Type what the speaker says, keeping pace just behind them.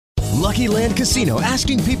Lucky Land Casino,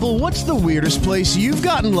 asking people, what's the weirdest place you've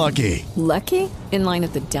gotten lucky? Lucky? In line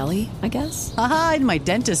at the deli, I guess? Aha, in my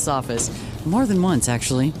dentist's office. More than once,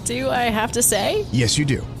 actually. Do I have to say? Yes, you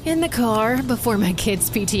do. In the car before my kids'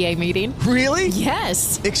 PTA meeting. Really?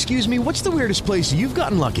 Yes. Excuse me, what's the weirdest place you've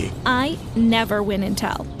gotten lucky? I never win and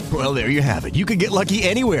tell. Well, there you have it. You can get lucky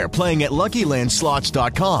anywhere, playing at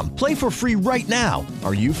LuckyLandSlots.com. Play for free right now.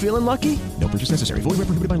 Are you feeling lucky? No purchase necessary. Void where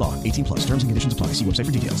prohibited by law. 18 plus. Terms and conditions apply. See website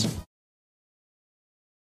for details.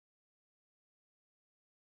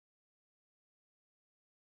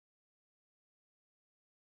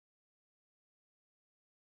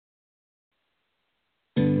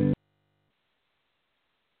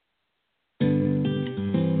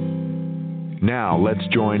 Now let's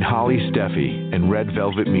join Holly Steffi and Red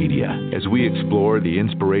Velvet Media as we explore the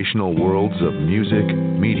inspirational worlds of music,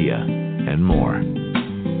 media, and more.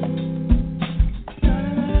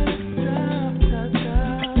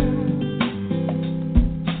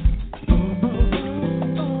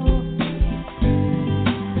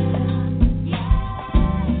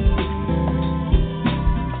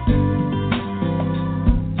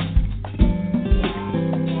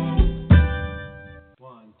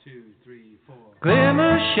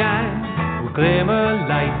 Glimmer shine, with glimmer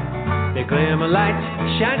light. The glimmer lights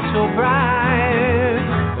shine so bright.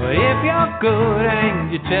 Well, if you're good and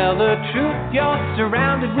you tell the truth, you're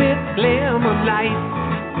surrounded with glimmer light.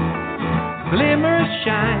 Glimmer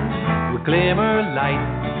shine, with glimmer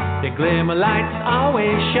light. The glimmer lights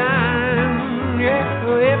always shine. Yeah,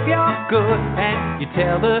 well, if you're good and you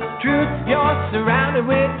tell the truth, you're surrounded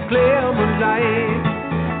with glimmer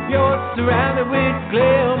light. You're surrounded with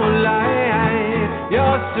glimmer light.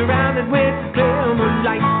 You're surrounded with glimmer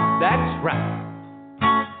light. That's right.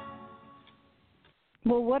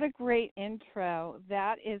 Well, what a great intro.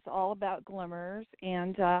 That is all about Glimmers.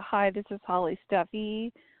 And hi, this is Holly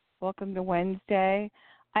Steffi. Welcome to Wednesday.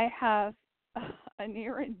 I have a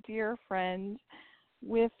near and dear friend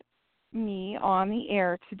with me on the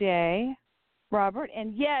air today, Robert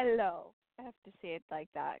Agnello. I have to say it like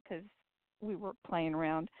that because we were playing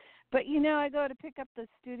around. But, you know, I go to pick up the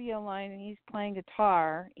studio line, and he's playing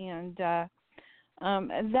guitar, and that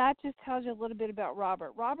just tells you a little bit about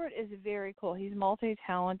Robert. Robert is very cool. He's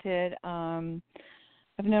multi-talented. I've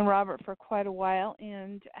known Robert for quite a while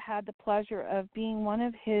and had the pleasure of being one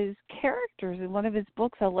of his characters in one of his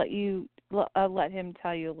books. I'll let him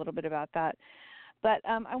tell you a little bit about that. But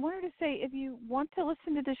I wanted to say, if you want to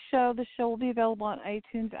listen to the show will be available on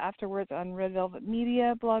iTunes afterwards on Red Velvet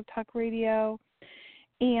Media, Blog Talk Radio.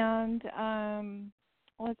 And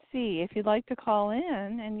let's see, if you'd like to call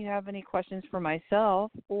in and you have any questions for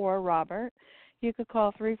myself or Robert, you could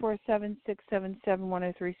call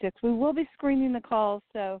 347-677-1036. We will be screening the calls,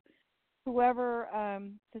 so whoever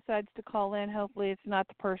decides to call in, hopefully it's not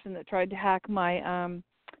the person that tried to hack my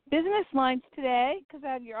business lines today, because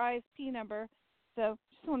I have your ISP number. So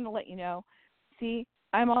just wanted to let you know. See,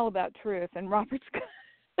 I'm all about truth, and Robert's going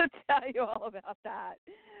to tell you all about that.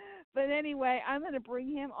 But anyway, I'm going to bring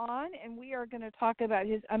him on, and we are going to talk about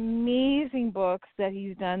his amazing books that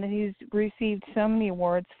he's done, that he's received so many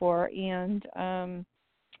awards for, and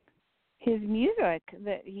his music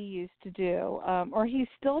that he used to do, or he's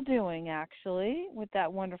still doing, actually, with that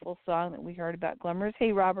wonderful song that we heard about Glimmers.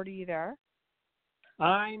 Hey, Robert, are you there?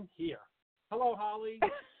 I'm here. Hello, Holly.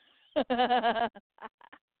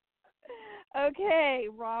 Okay,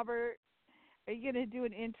 Robert, are you going to do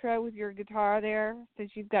an intro with your guitar there,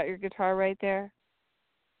 since you've got your guitar right there?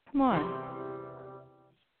 Come on.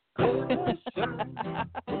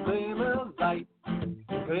 Glimmer light,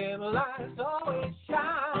 glimmer lights always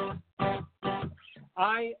shine.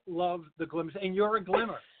 I love the Glimmers, and you're a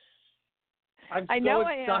Glimmer. I'm so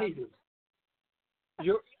excited.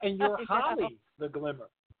 You're Holly, the Glimmer.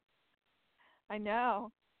 I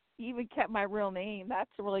know. You even kept my real name.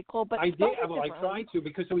 That's really cool. But I did. Well, I tried to,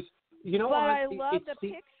 because it was, you know. But I love the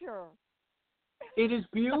picture. It is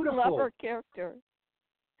beautiful. I love her character.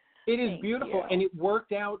 It is beautiful, and it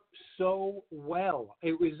worked out so well.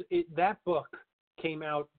 That book came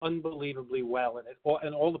out unbelievably well,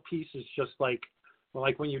 and all the pieces just like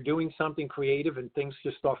when you're doing something creative and things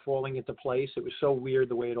just start falling into place. It was so weird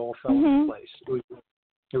the way it all fell into place.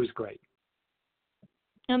 It was great.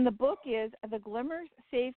 And the book is The Glimmers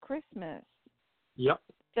Save Christmas. Yep.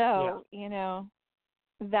 So, you know,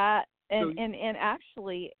 that, and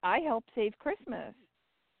actually, I helped save Christmas.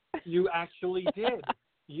 You actually did.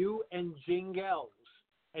 You and Jingles.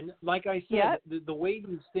 And like I said, the way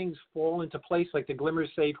these things fall into place, like the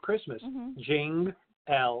Glimmers Save Christmas, jingles,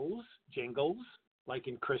 like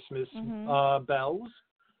in Christmas bells.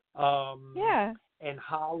 And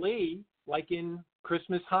Holly, like in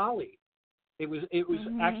Christmas Holly. It was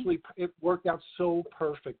actually, it worked out so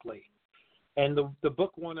perfectly. And the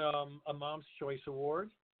book won a Mom's Choice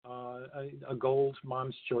Award, a gold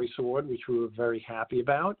Mom's Choice Award, which we were very happy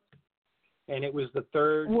about. And it was the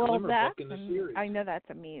third Glimmer book in the series. I know that's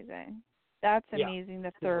amazing. That's amazing,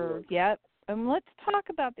 the third. Yep. And let's talk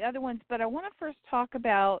about the other ones, but I want to first talk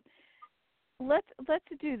about, let's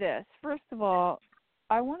do this. First of all,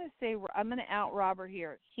 I want to say, I'm going to out Robert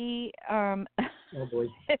here. He oh boy.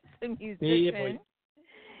 is a musician. Yeah, boy.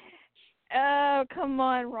 Oh, come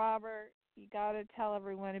on, Robert. You got to tell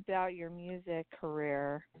everyone about your music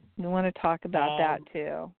career. We want to talk about that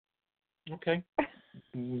too. Okay.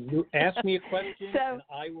 You ask me a question, and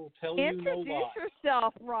I will tell you no lie. Introduce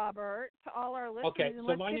yourself, Robert, to all our listeners. Okay, and so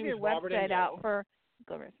let's my give name your is Robert website Agnello. out for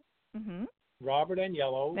Glimmers. Mm-hmm. Robert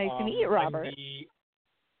Agnello. Nice to meet you, Robert.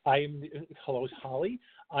 Hello, Holly.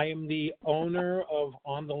 I am the owner of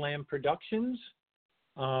On the Lamb Productions.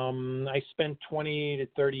 I spent 20 to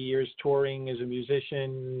 30 years touring as a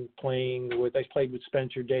musician, I played with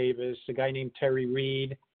Spencer Davis, a guy named Terry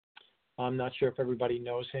Reid. I'm not sure if everybody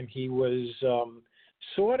knows him. He was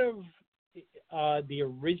sort of the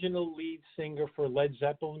original lead singer for Led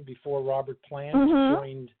Zeppelin before Robert Plant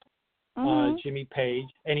joined Jimmy Page,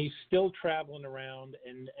 and he's still traveling around,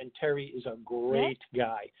 and Terry is a great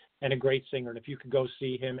guy and a great singer, and if you could go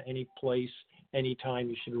see him any place, anytime,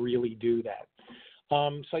 you should really do that.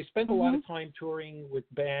 So I spent a lot of time touring with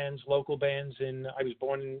bands, local bands, I was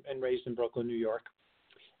born and raised in Brooklyn, New York,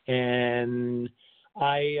 and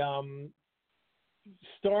I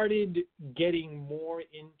started getting more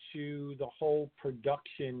into the whole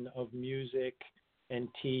production of music and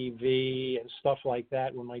TV and stuff like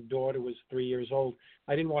that when my daughter was 3 years old.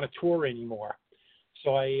 I didn't want to tour anymore.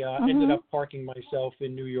 So I ended up parking myself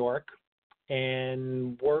in New York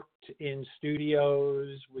and worked in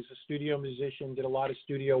studios, was a studio musician, did a lot of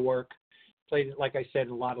studio work, played, like I said,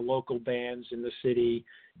 a lot of local bands in the city,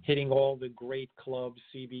 hitting all the great clubs,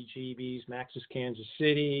 CBGB's, Max's Kansas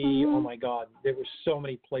City. Oh, my God. There were so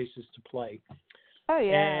many places to play. Oh,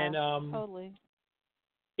 yeah. And totally.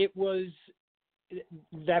 It was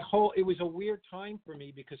it was a weird time for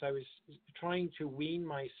me because I was trying to wean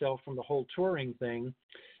myself from the whole touring thing.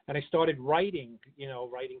 And I started writing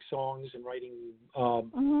songs and writing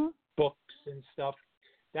books and stuff.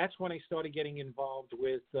 That's when I started getting involved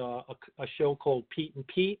with a show called Pete and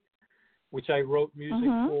Pete, which I wrote music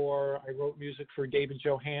for. I wrote music for David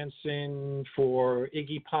Johansen, for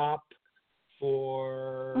Iggy Pop,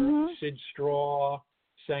 for Sid Straw,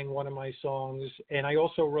 sang one of my songs. And I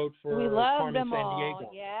also wrote for Carmen Sandiego.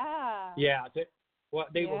 Yeah. Yeah.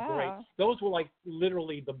 They were great. Those were like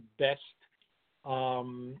literally the best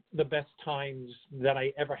times that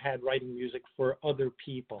I ever had writing music for other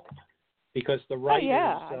people. Because the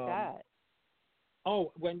writers,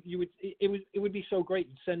 when you would, it would be so great.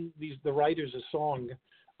 You'd send the writers a song,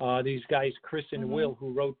 these guys Chris and Will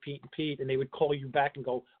who wrote Pete and Pete, and they would call you back and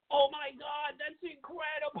go, "Oh my God, that's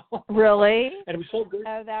incredible!" Really? And it was so good,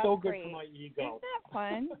 oh, that's so good great. for my ego. Isn't that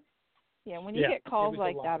fun? Yeah, when you get calls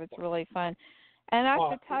like that, it's really fun. And I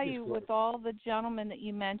have to tell you, with all the gentlemen that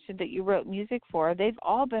you mentioned that you wrote music for, they've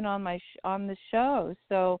all been on on the show.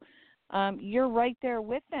 So. You're right there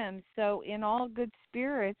with them. So in all good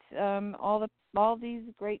spirits, all these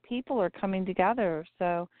great people are coming together.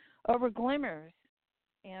 So over Glimmers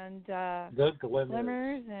and the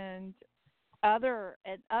Glimmers and other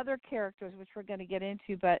characters, which we're going to get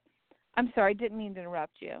into. But I'm sorry, I didn't mean to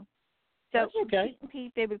interrupt you. So that's okay. Pete and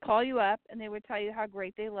Pete, they would call you up and they would tell you how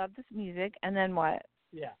great they love this music, and then what?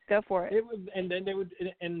 Yeah, go for it. And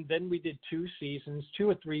then we did 2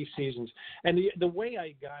 or 3 seasons. And the way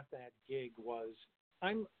I got that gig was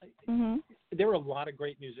there are a lot of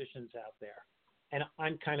great musicians out there, and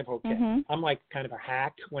I'm kind of okay. I'm like kind of a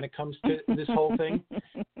hack when it comes to this whole thing.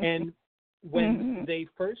 And when they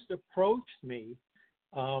first approached me,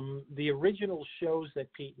 the original shows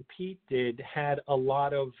that Pete and Pete did had a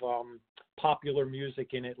lot of popular music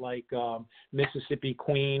in it, like Mississippi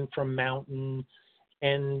Queen from Mountain.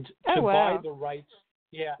 And to buy the rights,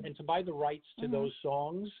 to those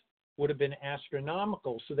songs would have been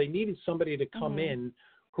astronomical. So they needed somebody to come in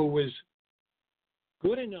who was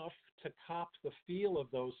good enough to cop the feel of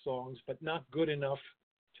those songs, but not good enough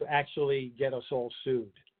to actually get us all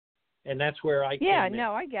sued. And that's where I came in. Yeah,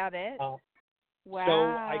 no, I get it. Wow. So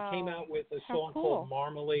I came out with a song called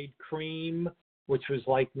Marmalade Cream, which was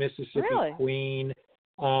like Mississippi Queen,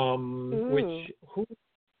 which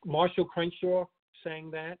Marshall Crenshaw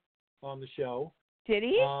sang that on the show. Did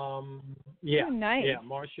he? Yeah. Oh, nice. Yeah,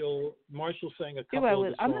 Marshall sang a couple of the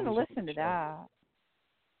songs. I'm going to listen to that.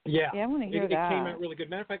 Yeah, I want to hear it that. came out really good.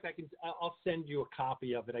 Matter of fact, I'll send you a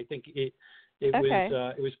copy of it. I think it Okay.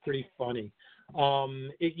 was pretty funny.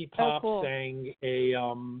 Iggy Pop sang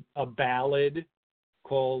a ballad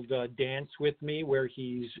called "Dance with Me," where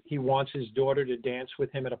he wants his daughter to dance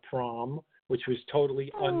with him at a prom, which was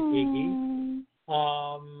totally un-Iggy.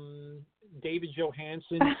 David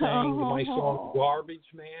Johansen sang my song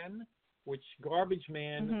 "Garbage Man," which Garbage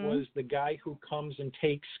Man was the guy who comes and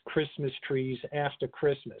takes Christmas trees after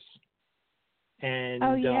Christmas. And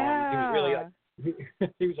he was really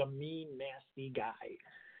he was a mean, nasty guy.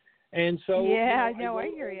 And so I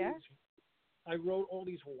hear you. I wrote all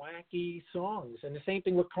these wacky songs, and the same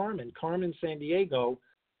thing with Carmen. Carmen Sandiego,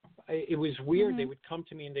 it was weird. They would come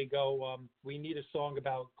to me and they go, "We need a song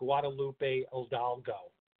about Guadalupe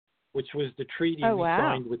Hidalgo," which was the treaty we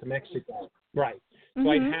signed with Mexico. Right. So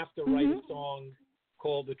I'd have to write a song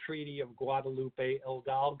called "The Treaty of Guadalupe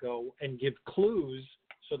Hidalgo" and give clues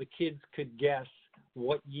so the kids could guess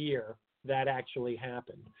what year that actually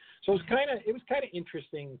happened. So it was kind of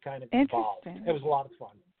interesting, kind of involved. It was a lot of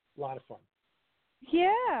fun.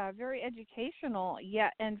 Yeah, very educational,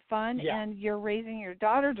 and fun. Yeah. And you're raising your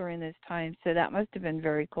daughter during this time, so that must have been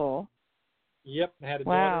very cool. Yep, I had a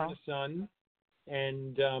daughter and a son.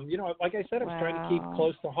 And, like I said, I was trying to keep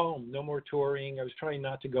close to home. No more touring. I was trying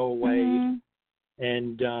not to go away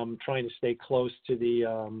and trying to stay close to the,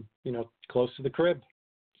 close to the crib.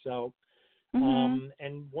 So,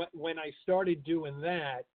 and when I started doing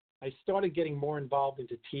that, I started getting more involved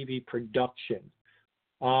into TV production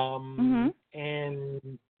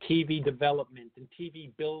and TV development and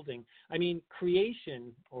TV building. I mean,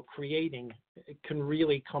 creation or creating can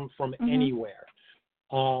really come from anywhere.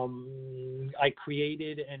 I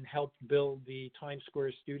created and helped build the Times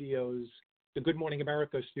Square studios, the Good Morning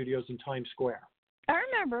America studios in Times Square. I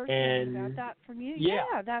remember hearing about that from you.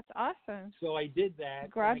 Yeah, that's awesome. So I did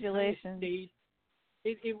that. Congratulations.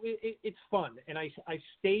 It's fun, and I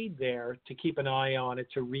stayed there to keep an eye on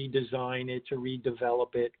it, to redesign it, to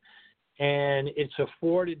redevelop it, and it's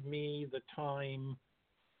afforded me the time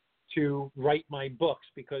to write my books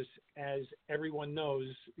because, as everyone knows,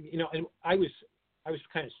 and I was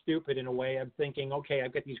kind of stupid in a way. I'm thinking, okay,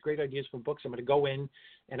 I've got these great ideas for books. I'm going to go in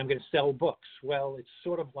and I'm going to sell books. Well, it's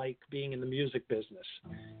sort of like being in the music business.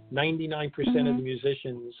 99% of the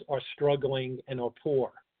musicians are struggling and are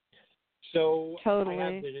poor. So totally.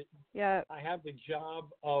 I have the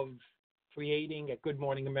job of creating at Good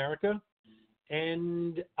Morning America,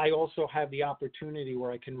 and I also have the opportunity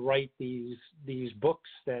where I can write these books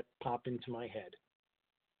that pop into my head.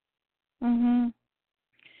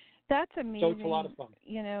 That's amazing. So it's a lot of fun.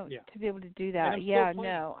 To be able to do that.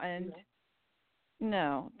 And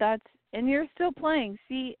And you're still playing.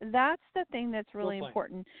 See, that's the thing that's really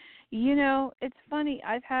important. It's funny.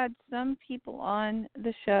 I've had some people on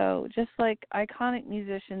the show, just like iconic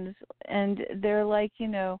musicians, and they're like,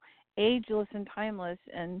 ageless and timeless,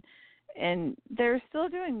 and they're still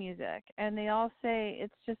doing music. And they all say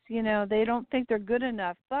it's just, they don't think they're good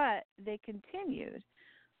enough, but they continued.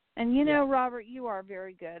 And, Robert, you are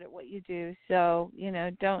very good at what you do. So,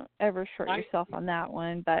 don't ever short yourself on that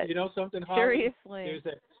one. But you know something, Holly? Seriously.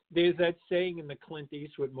 There's that saying in the Clint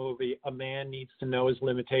Eastwood movie, a man needs to know his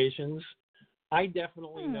limitations. I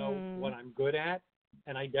definitely know what I'm good at,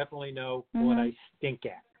 and I definitely know what I stink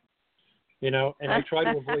at. And I try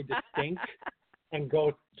to avoid the stink and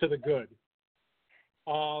go to the good.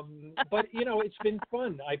 But it's been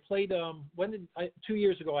fun. I played 2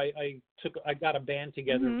 years ago. I got a band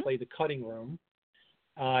together and played the Cutting Room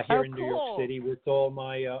here in New York City with all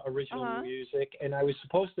my original music, and I was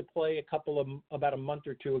supposed to play about a month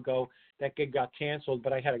or two ago. That gig got canceled,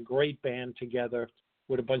 but I had a great band together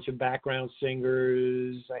with a bunch of background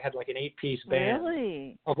singers. I had like an 8-piece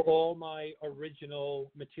band of all my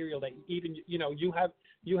original material that even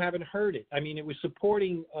you haven't heard it. I mean, it was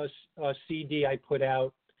supporting a CD I put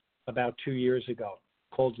out about 2 years ago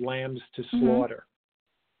called Lambs to Slaughter.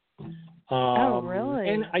 Really?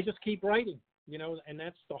 And I just keep writing, and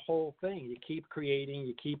that's the whole thing. You keep creating,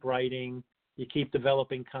 you keep writing, you keep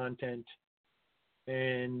developing content,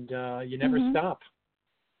 and you never stop.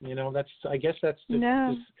 I guess that's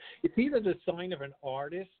it's either the sign of an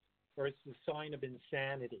artist or it's the sign of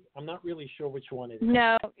insanity. I'm not really sure which one it is.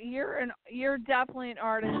 No, you're definitely an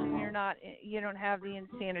artist, and you don't have the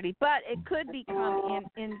insanity, but it could become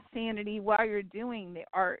insanity while you're doing the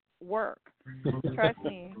artwork. Trust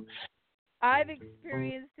me. I've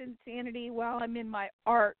experienced insanity while I'm in my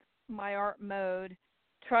art mode.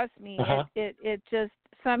 Trust me, it just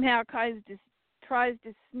somehow tries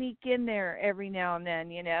to sneak in there every now and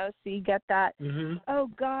then, so you get that, oh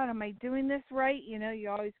God, am I doing this right? You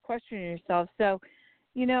always question yourself. So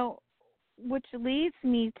which leads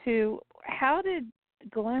me to, how did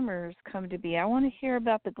Glimmers come to be? I want to hear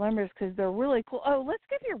about the Glimmers because they're really cool. Oh, let's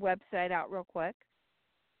give your website out real quick.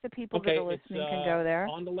 The people that are listening can go there.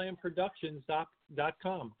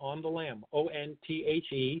 OnTheLambProductions.com. On the Lamb,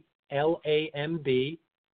 ONTHELAMB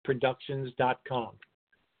Productions.com.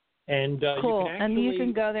 And cool. you can actually, and you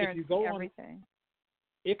can go there and see everything.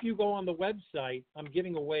 If you go on the website, I'm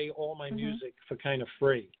giving away all my music for kind of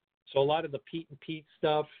free. So a lot of the Pete and Pete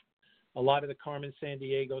stuff, a lot of the Carmen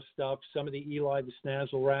Sandiego stuff, some of the Eli The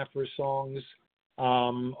Snazzleraffer songs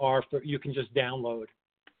are for, you can just download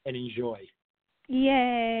and enjoy.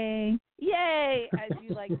 Yay! Yay! As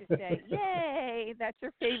you like to say, yay! That's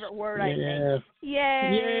your favorite word, I think. Yay!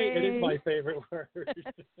 Yay! It is my favorite word. It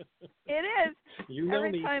is. You know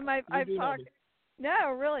Every me. time I've talked.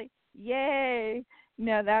 No, really. Yay!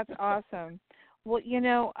 No, that's awesome. Well,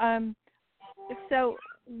 so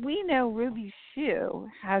we know Ruby Shroo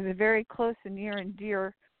has a very close and near and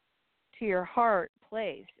dear to your heart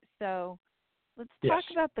place. So let's talk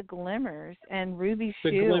about the Glimmers and Ruby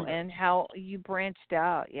Shroo and how you branched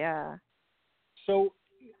out. Yeah. So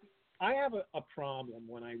I have a problem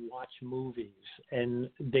when I watch movies and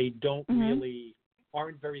they don't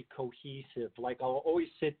aren't very cohesive. Like I'll always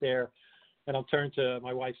sit there and I'll turn to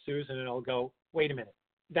my wife Susan and I'll go, wait a minute,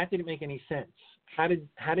 that didn't make any sense. How did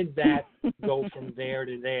that go from there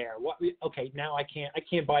to there? What? Okay, now I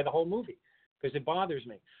can't buy the whole movie because it bothers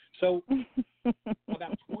me. So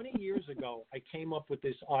about 20 years ago, I came up with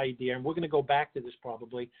this idea, and we're going to go back to this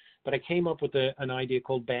probably, but I came up with an idea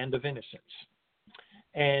called Band of Innocence.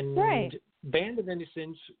 And Band of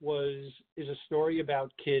Innocence is a story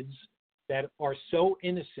about kids that are so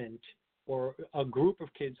innocent, or a group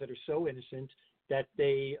of kids that are so innocent that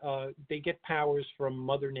they get powers from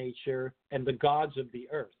Mother Nature and the gods of the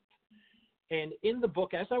earth. And in the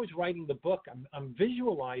book, as I was writing the book, I'm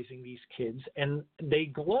visualizing these kids, and they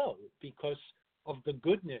glow because of the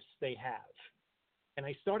goodness they have. And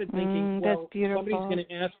I started thinking, well, somebody's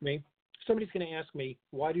going to ask me,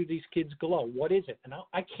 why do these kids glow? What is it? And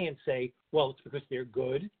I can't say, well, it's because they're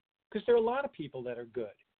good, because there are a lot of people that are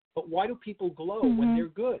good. But why do people glow when they're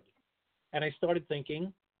good? And I started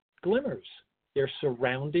thinking, glimmers. They're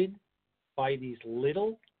surrounded by these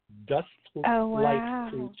little dust-like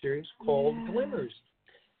creatures called glimmers.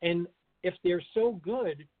 And if they're so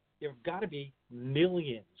good, there have got to be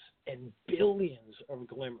millions and billions of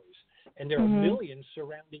glimmers. And there are millions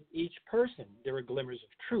surrounding each person. There are glimmers of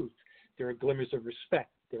truth. There are glimmers of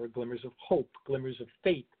respect. There are glimmers of hope, glimmers of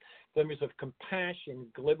faith, glimmers of compassion,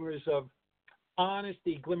 glimmers of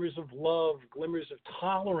honesty, glimmers of love, glimmers of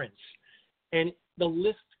tolerance. And the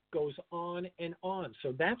list goes on and on.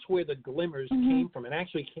 So that's where the glimmers came from. It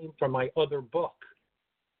actually came from my other book,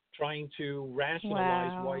 trying to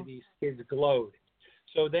rationalize why these kids glowed.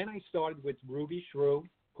 So then I started with Ruby Shroo,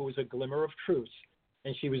 who was a glimmer of truth.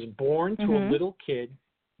 And she was born to a little kid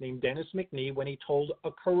named Dennis McNee when he told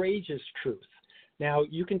a courageous truth. Now,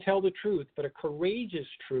 you can tell the truth, but a courageous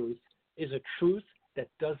truth is a truth that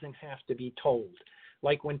doesn't have to be told.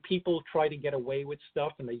 Like when people try to get away with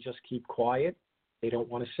stuff and they just keep quiet, they don't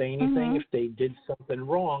want to say anything. If they did something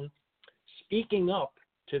wrong, speaking up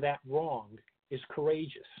to that wrong is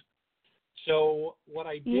courageous. So what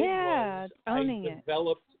I did was I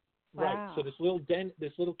developed so this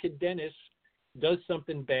little kid Dennis does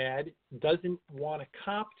something bad, doesn't want to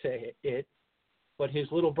cop to it, but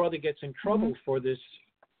his little brother gets in trouble for this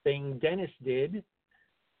thing Dennis did,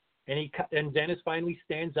 and Dennis finally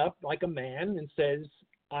stands up like a man and says,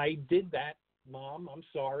 "I did that, Mom, I'm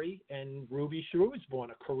sorry." And Ruby Shroo was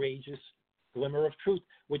born, a courageous glimmer of truth,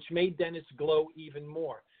 which made Dennis glow even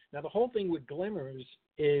more. Now, the whole thing with glimmers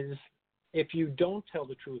is if you don't tell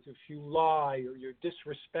the truth, if you lie or you're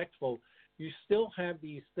disrespectful, you still have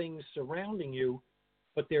these things surrounding you,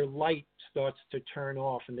 but their light starts to turn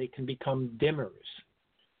off and they can become dimmers.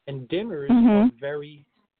 And dimmers are very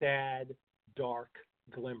sad, dark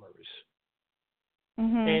glimmers.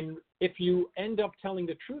 And if you end up telling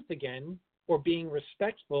the truth again or being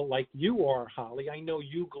respectful like you are, Holly, I know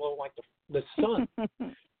you glow like the sun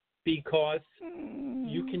because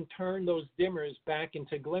you can turn those dimmers back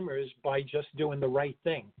into glimmers by just doing the right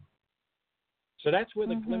thing. So that's where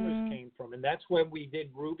the glimmers came from, and that's when we did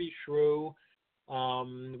Ruby Shroo.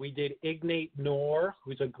 We did Ignate Knorr,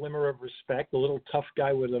 who's a glimmer of respect, a little tough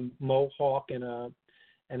guy with a mohawk and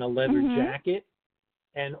a leather jacket.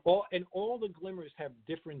 And all the glimmers have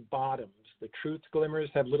different bottoms. The truth glimmers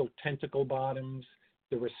have little tentacle bottoms.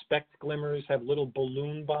 The respect glimmers have little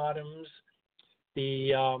balloon bottoms.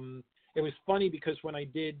 It was funny because when I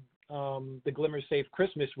did the Glimmers Save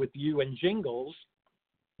Christmas with you and Jingles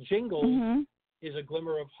is a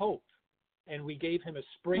glimmer of hope. And we gave him a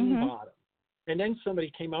spring bottom. And then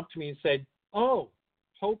somebody came up to me and said, oh,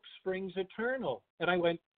 hope springs eternal. And I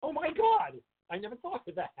went, oh, my God, I never thought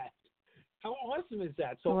of that. How awesome is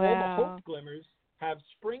that? So all the hope glimmers have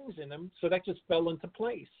springs in them, so that just fell into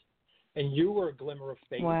place. And you were a glimmer of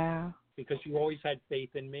faith because you always had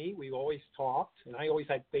faith in me. We always talked, and I always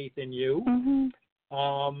had faith in you.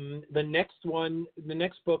 The next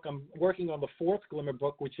book, I'm working on the fourth Glimmer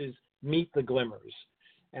book, which is Meet the Glimmers.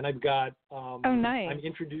 And I've got, nice. I'm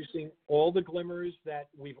introducing all the Glimmers that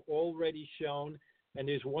we've already shown. And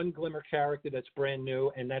there's one Glimmer character that's brand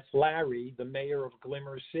new, and that's Larry, the mayor of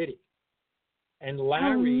Glimmer City. And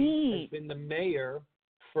Larry has been the mayor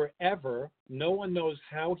forever. No one knows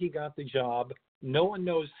how he got the job. No one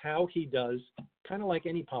knows how he does, kind of like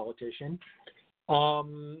any politician.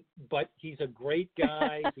 But he's a great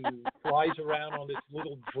guy. He flies around on this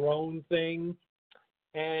little drone thing.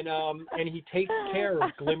 And he takes care of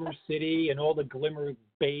Glimmer City and all the Glimmer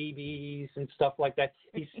babies and stuff like that.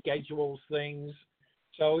 He schedules things.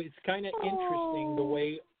 So it's kind of interesting the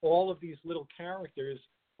way all of these little characters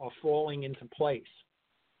are falling into place.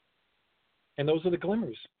 And those are the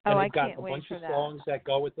Glimmers. And they've got a bunch of songs that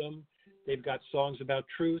go with them. They've got songs about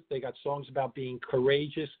truth. They got songs about being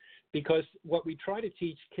courageous. Because what we try to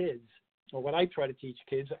teach kids, or what I try to teach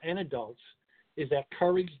kids and adults, is that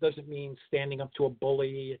courage doesn't mean standing up to a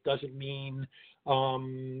bully. It doesn't mean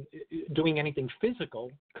doing anything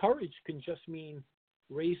physical. Courage can just mean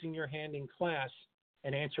raising your hand in class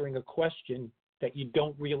and answering a question that you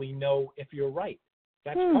don't really know if you're right.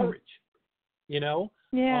 That's courage, you know?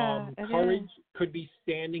 Yeah, courage could be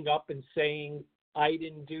standing up and saying, I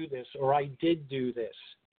didn't do this, or I did do this,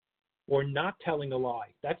 or not telling a lie.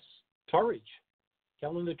 That's courage.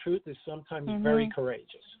 Telling the truth is sometimes very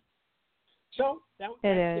courageous. So that's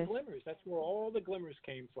the Glimmers. That's where all the Glimmers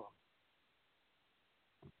came from.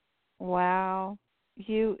 Wow.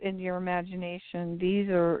 You and your imagination,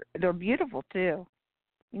 they're beautiful too.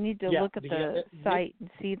 You need to look at the site and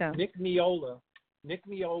see them. Nick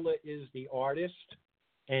Miola is the artist,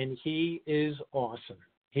 and he is awesome.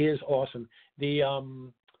 He is awesome.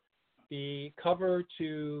 The cover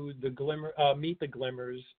to the Meet the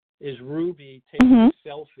Glimmers is Ruby taking a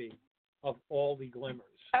selfie of all the Glimmers.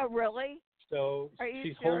 Oh, really? So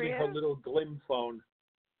she's serious? holding her little Glim phone.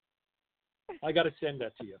 I got to send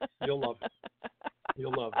that to you. You'll love it.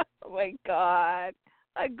 You'll love it. Oh, my God.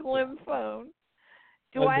 A Glim phone.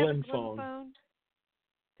 Do I have a Glim phone?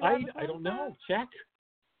 I don't know. Check.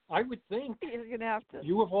 I would think. You're going to have to.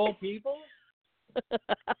 You of all people?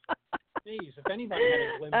 Jeez, if anybody had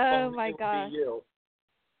a Glim phone, it would be you.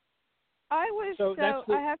 I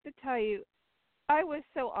have to tell you, I was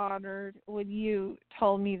so honored when you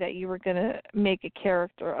told me that you were going to make a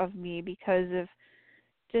character of me because of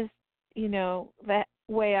just, that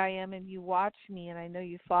way I am, and you watch me, and I know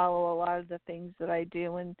you follow a lot of the things that I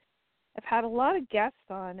do, and I've had a lot of guests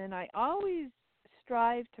on, and I always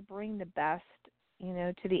strive to bring the best,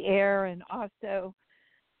 to the air, and also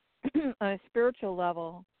on a spiritual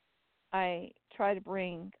level, I try to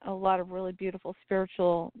bring a lot of really beautiful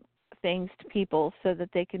spiritual things to people so that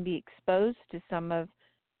they can be exposed to some of,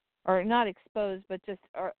 or not exposed, but just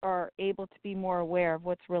are able to be more aware of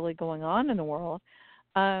what's really going on in the world.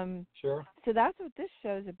 Sure. So that's what this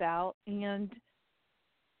show's about, and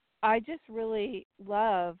I just really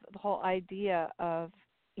love the whole idea of,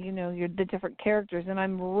 the different characters, and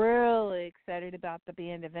I'm really excited about the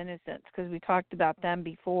Band of Innocence because we talked about them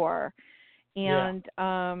before, and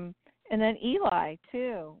then Eli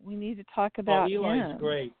too. We need to talk about him. Eli's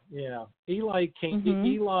great. Yeah, Eli came.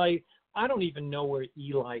 Eli, I don't even know where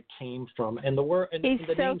Eli came from, and the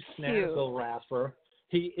name Snazzleraffer.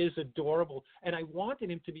 He is adorable, and I wanted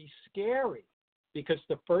him to be scary because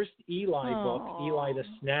the first Eli book, Eli The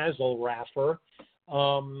Snazzleraffer,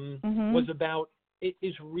 was about. It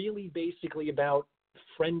is really basically about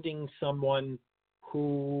friending someone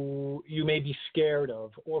who you may be scared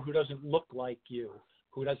of, or who doesn't look like you,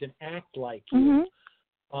 who doesn't act like you.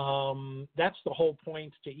 That's the whole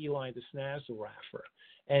point to Eli The Snazzleraffer.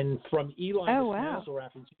 And from Eli The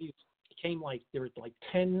Snazzleraffer, it came there were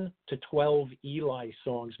 10 to 12 Eli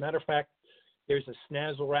songs. Matter of fact, there's a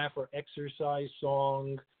Snazzleraffer exercise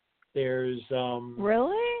song. There's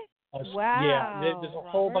really? Wow. Yeah, there's a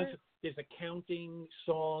whole bunch of. There's a counting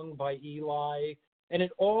song by Eli, and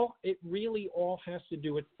it really all has to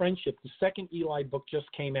do with friendship. The second Eli book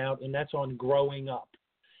just came out, and that's on growing up.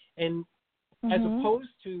 And as opposed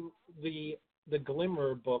to the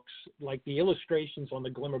Glimmer books, like the illustrations on the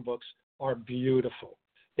Glimmer books are beautiful.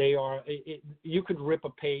 They are. You could rip a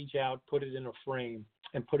page out, put it in a frame,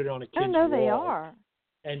 and put it on a kid's wall. They are.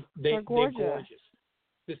 And they're gorgeous.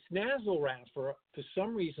 The Snazzleraffer, for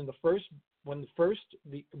some reason, when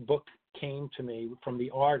the book came to me from the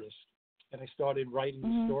artist, and I started writing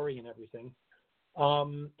the story and everything,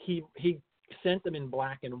 he sent them in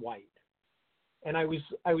black and white. And I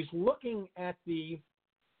was looking at the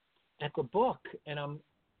book, and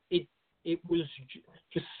it was,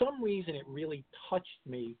 for some reason, it really touched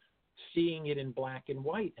me seeing it in black and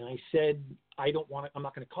white. And I said, I'm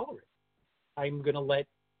not going to color it. I'm going to let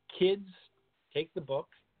kids take the book.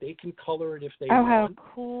 They can color it if they want. Oh, how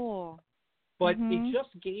cool. But it just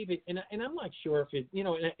gave it, and I'm not sure if it,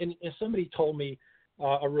 and somebody told me,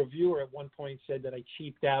 a reviewer at one point said that I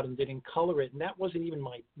cheaped out and didn't color it, and that wasn't even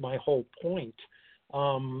my whole point.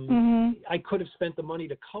 I could have spent the money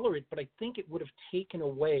to color it, but I think it would have taken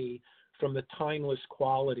away from the timeless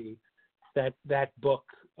quality that book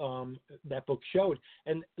showed.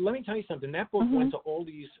 And let me tell you something. That book went to all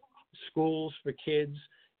these schools for kids.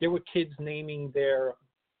 There were kids naming their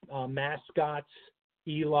mascots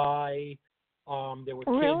Eli. There were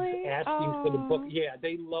kids asking for the book. Yeah,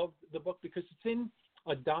 they loved the book because it's in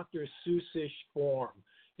a Dr. Seussish form.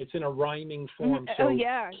 It's in a rhyming form, so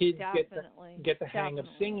kids get the hang of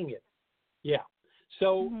singing it. Yeah.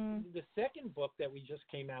 So the second book that we just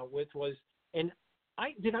came out with was, and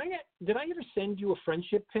did I ever send you a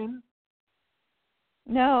friendship pin?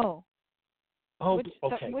 No. Oh,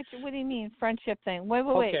 okay. What do you mean friendship thing? Wait.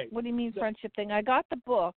 Okay. What do you mean friendship thing? I got the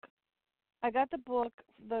book,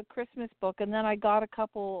 the Christmas book, and then I got a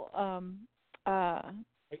couple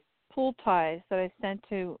pull ties that I sent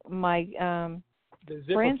to my the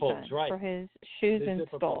zipper grandson pulls, right, for his shoes and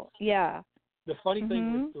stole. Yeah. The funny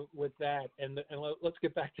thing with that, and let's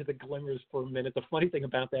get back to the Glimmers for a minute. The funny thing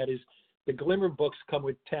about that is the Glimmer books come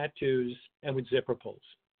with tattoos and with zipper pulls.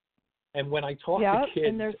 And when I talk to kids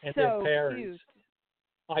and their parents, cute.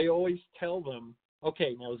 I always tell them,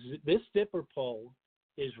 okay, now this zipper pull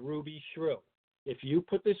is Ruby Shroo. If you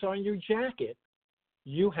put this on your jacket,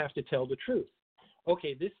 you have to tell the truth.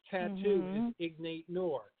 Okay, this tattoo is Ignate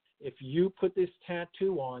Knorr. If you put this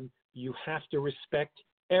tattoo on, you have to respect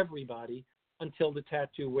everybody until the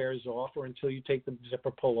tattoo wears off or until you take the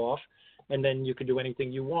zipper pull off, and then you can do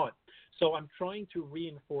anything you want. So I'm trying to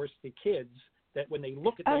reinforce the kids that when they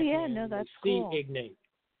look at that hand, they see Ignate.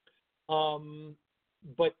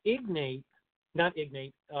 But Eli,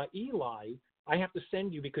 I have to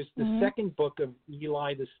send you because the second book of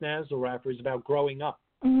Eli The Snazzleraffer is about growing up.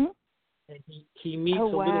 And he meets a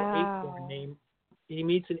little acorn named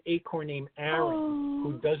Aaron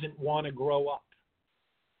who doesn't want to grow up.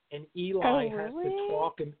 And Eli has to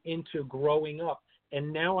talk him into growing up.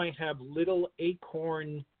 And now I have little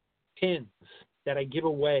acorn pins that I give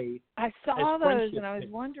away. I saw those and I was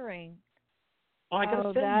wondering. Oh, I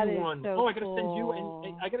gotta send you one. So I gotta send you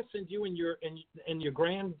and I gotta send you and your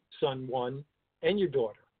grandson one and your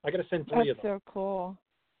daughter. I gotta send three of them. That's so cool.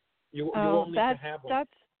 You won't need to have one.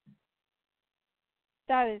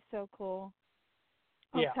 That is so cool.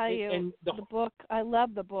 I'll tell you, and the book. I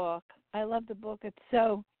love the book. It's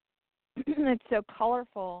so it's so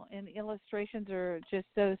colorful, and the illustrations are just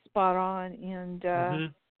so spot on.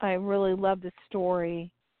 And I really love the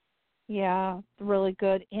story. Yeah, really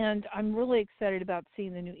good. And I'm really excited about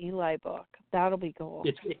seeing the new Eli book. That'll be cool.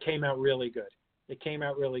 It came out really good.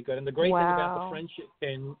 And the great thing about the friendship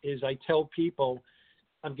pin is I tell people,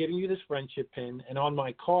 I'm giving you this friendship pin, and on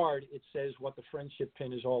my card it says what the friendship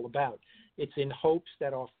pin is all about. It's in hopes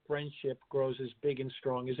that our friendship grows as big and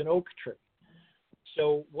strong as an oak tree.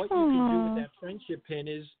 So what you can do with that friendship pin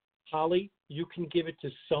is, Holly, you can give it to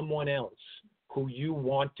someone else who you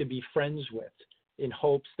want to be friends with in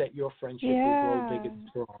hopes that your friendship will grow big and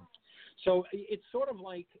strong. So it's sort of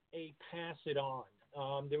like a pass it on.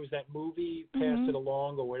 There was that movie, Pass It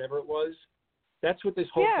Along or whatever it was. That's what this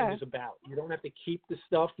whole thing is about. You don't have to keep the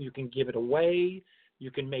stuff. You can give it away.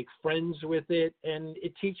 You can make friends with it. And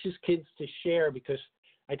it teaches kids to share because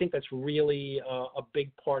I think that's really a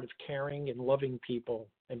big part of caring and loving people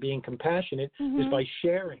and being compassionate is by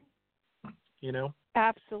sharing,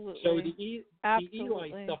 Absolutely. So the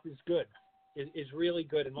Eli stuff is good, is really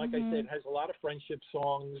good. And like I said, it has a lot of friendship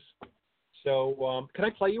songs. So can I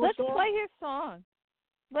play you a song? Let's play your song.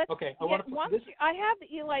 Okay. I have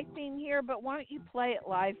the Eli theme here, but why don't you play it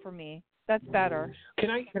live for me? That's better. Can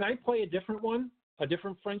I play a different one? A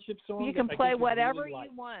different friendship song? You can play whatever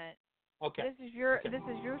you want. Okay. This is your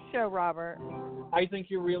show, Robert. I think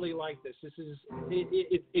you really like this. This is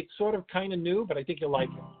it's sort of kind of new, but I think you'll like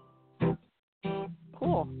it.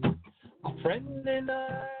 Cool. A friend and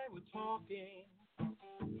I were talking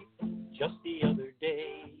just the other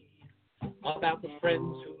day about the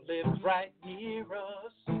friends who live right near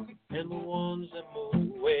us. and the ones that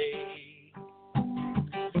move away.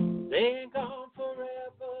 They ain't gone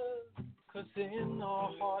forever, 'cause in our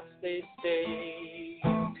hearts they stay.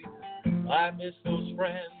 I miss those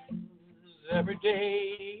friends every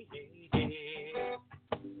day.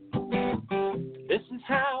 This is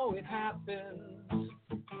how it happens,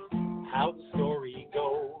 how the story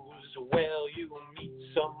goes. Well, you meet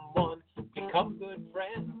someone, become good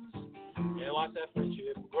friends, and watch that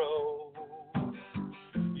friendship grow.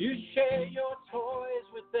 You share your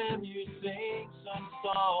toys with them, you sing some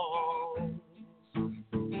songs,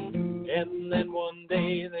 and then one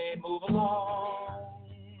day they move along.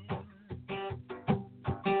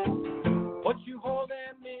 But you hold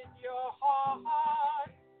them in your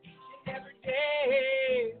heart each and every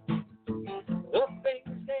day. The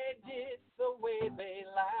things they did, the way they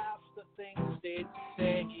laughed, the things they'd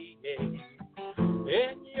say.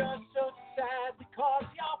 And you're so sad because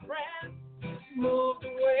your friend moved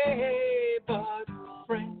away. But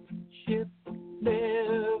friendship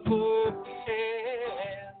never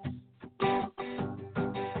ends,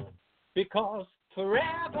 because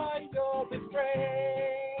forever you'll be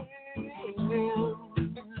friends.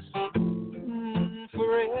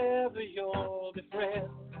 Forever you'll be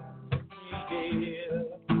friends. Yeah.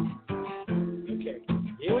 Okay,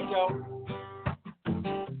 here we go.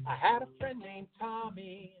 I had a friend named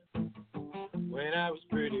Tommy when I was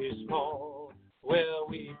pretty small. Well,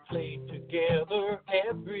 we played together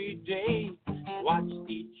every day, watched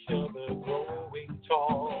each other growing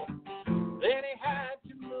tall. Then he had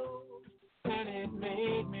to move, and it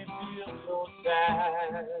made me feel so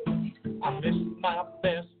sad. I missed my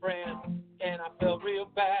best friend, and I felt real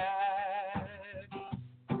bad.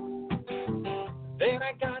 Then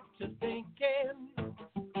I got to thinking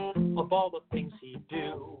of all the things he'd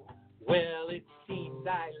do. Well, it seemed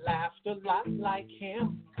I laughed a lot like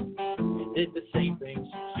him and did the same things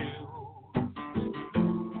too.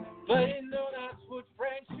 But you know that's what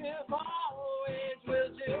friendship always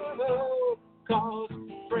will do, 'cause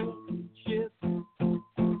friendship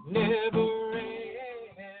never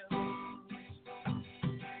ends,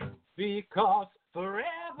 because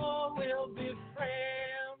forever we'll be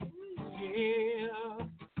friends, yeah.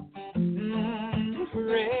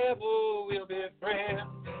 Forever we'll be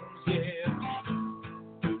friends, yeah.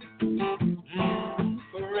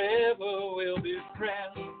 Forever we'll be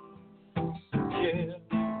friends, yeah.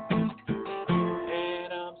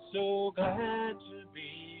 And I'm so glad to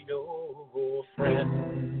be your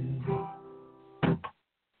friend.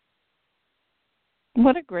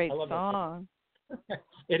 What a great I love song.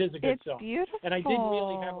 It is a good It's song. beautiful, And I didn't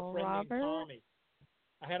really have a friend Robert. named Tommy.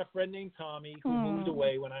 I had a friend named Tommy who moved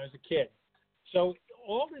away when I was a kid. So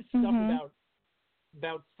all this stuff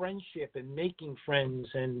about friendship and making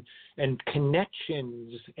friends and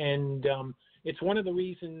connections, and it's one of the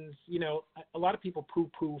reasons, you know, a lot of people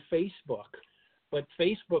poo-poo Facebook, but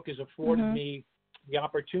Facebook has afforded me the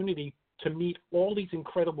opportunity to meet all these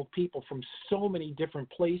incredible people from so many different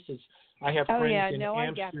places. I have friends in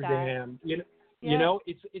Amsterdam. You know,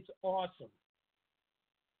 it's awesome.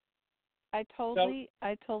 I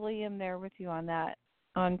totally am there with you on that,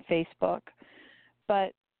 on Facebook.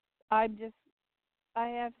 But I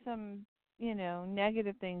have some, you know,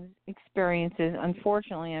 negative experiences,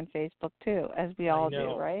 unfortunately, on Facebook too, as we all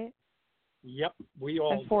do, right? Yep, we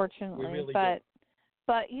all unfortunately, do. We really do. do.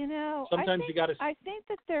 But you know, sometimes you got to. I think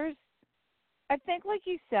like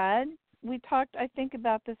you said, we talked. I think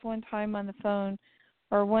about this one time on the phone,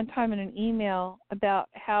 or one time in an email, about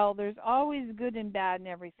how there's always good and bad in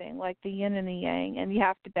everything, like the yin and the yang, and you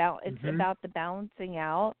have to balance. It's about the balancing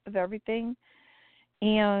out of everything.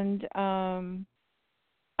 And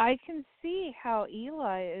I can see how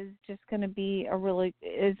Eli is just going to be a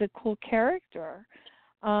cool character.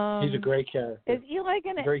 He's a great character. Is Eli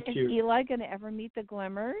going to ever meet the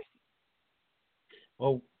Glimmers?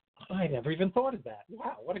 Oh, I never even thought of that.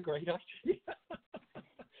 Wow, what a great idea.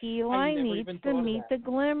 Eli needs to meet the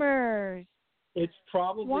Glimmers. It's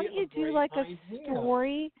probably Why don't you do like a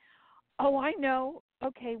story? Oh, I know.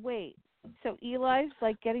 Okay, wait. So Eli's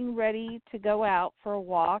like getting ready to go out for a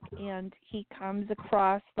walk, and he comes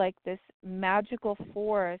across like this magical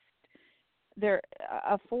forest.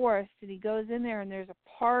 A forest, and he goes in there, and there's a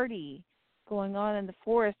party going on in the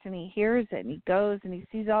forest, and he hears it, and he goes, and he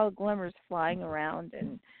sees all the Glimmers flying around,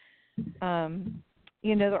 and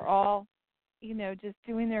you know, they're all, you know, just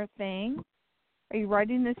doing their thing. Are you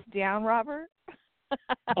writing this down, Robert?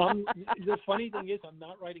 The funny thing is, I'm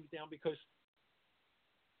not writing it down, because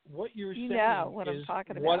what you're saying what is I'm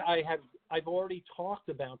talking about. what I've already talked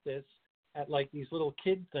about this at like these little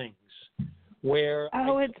kid things where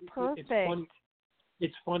it's perfect.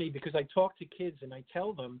 It's funny because I talk to kids and I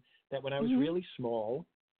tell them that when I was really small,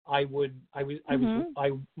 my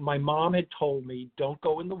mom had told me, don't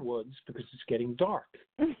go in the woods because it's getting dark.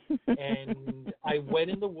 And I went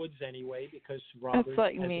in the woods anyway because Robert, as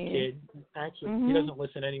a kid, actually, he doesn't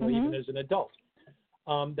listen anyway, even as an adult,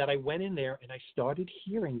 that I went in there and I started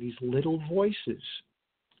hearing these little voices.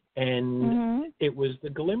 And it was the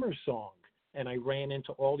Glimmer song. And I ran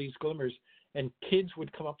into all these glimmers. And kids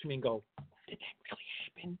would come up to me and go, did that really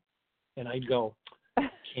happen? And I'd go,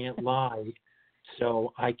 can't lie.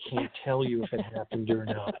 So I can't tell you if it happened or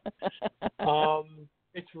not.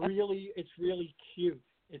 It's really cute.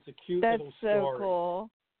 It's a cute little story. That's so cool.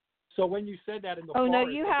 So when you said that in the forest, no,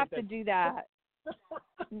 you I have to do that.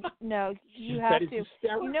 No, you have to.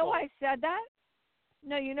 Hysterical. You know why I said that?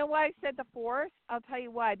 No, you know why I said the forest? I'll tell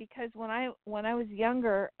you why. Because when I was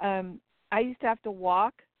younger, I used to have to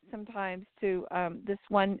walk sometimes to this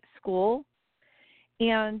one school.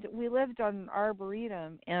 And we lived on an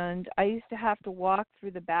arboretum, and I used to have to walk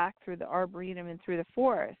through the arboretum and through the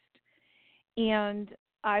forest. And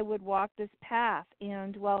I would walk this path,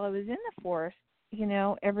 and while I was in the forest,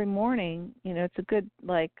 every morning, it's a good,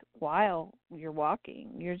 while you're walking.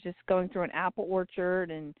 You're just going through an apple orchard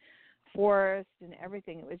and forest and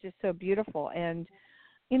everything. It was just so beautiful. And,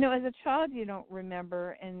 as a child, you don't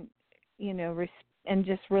remember and, and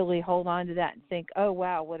just really hold on to that and think, oh,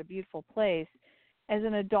 wow, what a beautiful place. As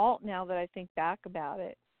an adult now that I think back about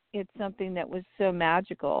it, it's something that was so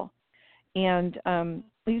magical. And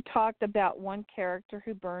you talked about one character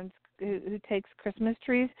who takes Christmas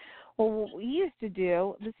trees. Well, what we used to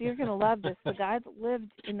do, you're going to love this, the guy that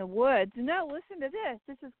lived in the woods. No, listen to this.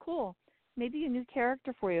 This is cool. Maybe a new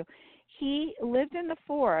character for you. He lived in the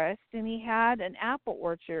forest, and he had an apple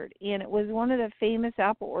orchard, and it was one of the famous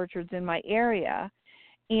apple orchards in my area.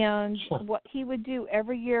 And what he would do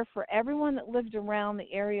every year for everyone that lived around the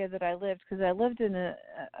area that I lived, because I lived in a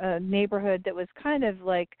neighborhood that was kind of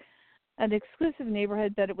like an exclusive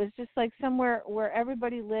neighborhood, but it was just like somewhere where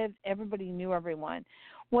everybody lived, everybody knew everyone.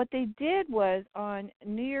 What they did was on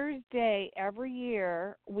New Year's Day every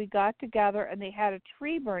year, we got together and they had a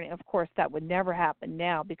tree burning. Of course, that would never happen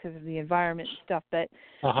now because of the environment and stuff, but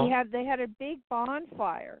they had a big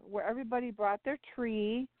bonfire where everybody brought their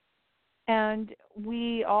tree. And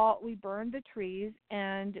we burned the trees,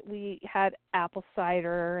 and we had apple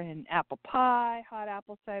cider and apple pie, hot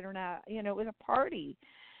apple cider, and it was a party.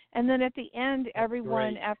 And then at the end,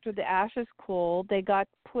 everyone, after the ashes cooled, they got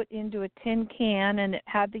put into a tin can, and it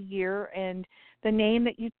had the year and the name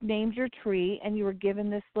that you named your tree, and you were given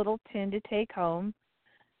this little tin to take home.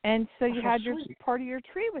 And so you had your part of your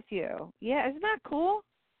tree with you. Yeah, isn't that cool?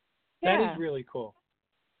 That is really cool.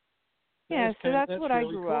 That's what I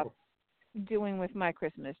grew up doing with my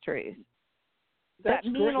Christmas trees. That's that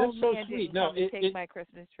mean old so man sweet. didn't take my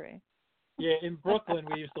Christmas tree. Yeah, in Brooklyn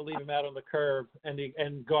we used to leave them out on the curb, and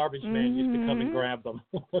garbage man used to come and grab them.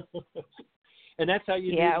 And that's how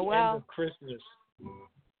you do the end of Christmas.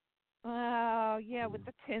 Oh, yeah, with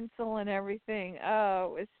the tinsel and everything.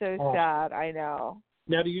 Oh, it was so sad. I know.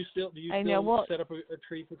 Now, do you still set up a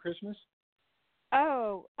tree for Christmas?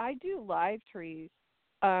 Oh, I do live trees.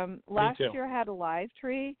 Last year I had a live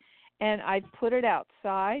tree. And I put it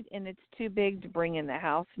outside, and it's too big to bring in the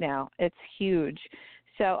house now. It's huge.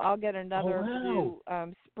 So I'll get another blue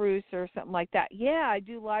spruce or something like that. Yeah, I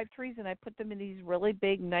do live trees, and I put them in these really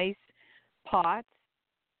big, nice pots.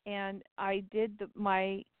 And I did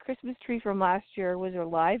my Christmas tree from last year was a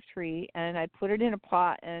live tree, and I put it in a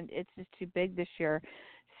pot, and it's just too big this year.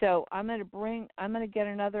 So I'm gonna get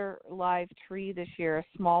another live tree this year, a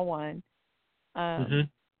small one,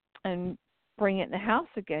 and bring it in the house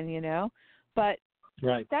again, But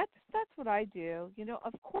that's what I do.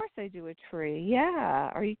 Of course I do a tree.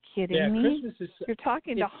 Yeah. Are you kidding me? Christmas is, you're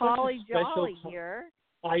talking to Holly Jolly here.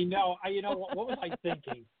 I know. What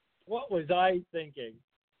was I thinking?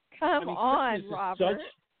 Come on, Robert.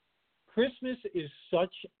 Christmas is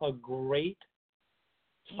such a great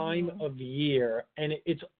time of year, and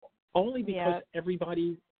it's only because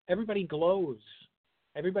everybody glows.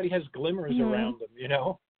 Everybody has glimmers around them,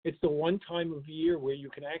 It's the one time of year where you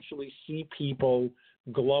can actually see people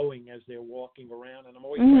glowing as they're walking around, and I'm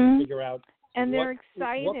always trying to figure out they're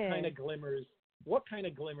excited. What kind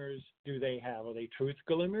of glimmers do they have? Are they truth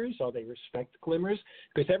glimmers? Are they respect glimmers?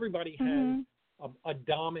 Because everybody has a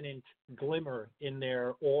dominant glimmer in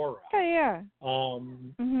their aura. Yeah.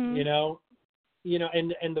 And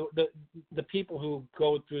the people who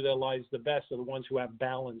go through their lives the best are the ones who have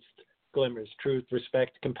balanced glimmers: truth,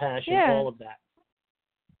 respect, compassion, all of that.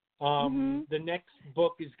 The next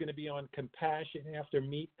book is going to be on compassion after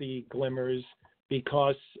Meet the Glimmers,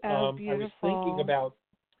 because I was thinking about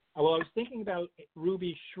Well, I was thinking about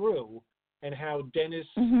Ruby Shroo and how Dennis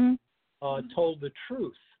told the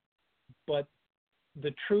truth, but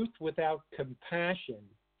the truth without compassion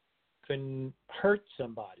can hurt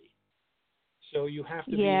somebody. So you have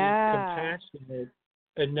to be compassionate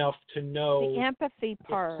enough to know the empathy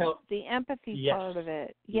part. The empathy part of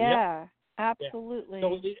it. Yeah, absolutely.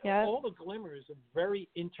 So all the Glimmers are very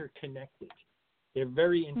interconnected. They're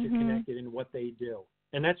very interconnected in what they do.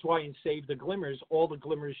 And that's why in Save the Glimmers, all the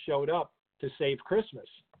Glimmers showed up to save Christmas.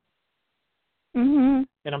 And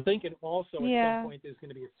I'm thinking also at some point there's going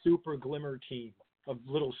to be a super Glimmer team of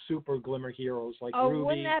little super Glimmer heroes like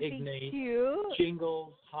Ruby, Ignate,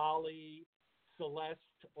 Jingles, Holly, Celeste,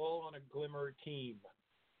 all on a Glimmer team.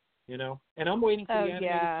 You know? And I'm waiting for the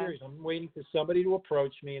animated series. I'm waiting for somebody to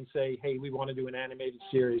approach me and say, hey, we want to do an animated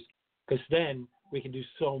series, because then we can do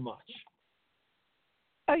so much.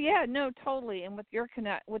 Oh, yeah, no, totally. And with your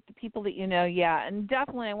with the people that you know, and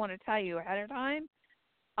definitely I want to tell you ahead of time,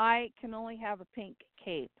 I can only have a pink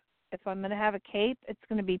cape. If I'm going to have a cape, it's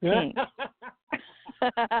going to be pink.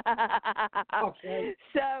 Okay.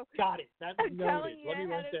 So got it. That's noted. Let me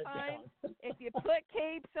write that down. If you put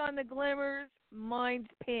capes on the Glimmers, mine's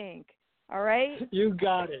pink. All right? You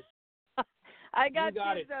got it. I got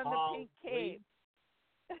kids on the pink cape.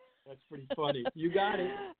 That's pretty funny. You got it.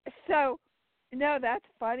 So, no, that's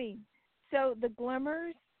funny. So the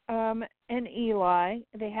Glimmers and Eli,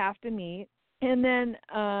 they have to meet. And then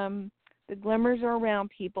the Glimmers are around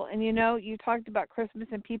people. And, you know, you talked about Christmas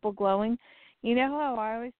and people glowing. You know how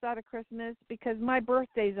I always thought of Christmas? Because my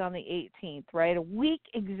birthday's on the 18th, right? A week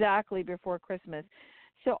exactly before Christmas.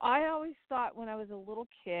 So I always thought when I was a little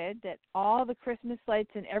kid that all the Christmas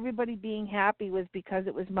lights and everybody being happy was because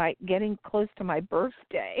it was my getting close to my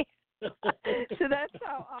birthday. So that's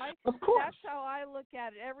how I look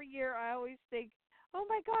at it. Every year I always think, oh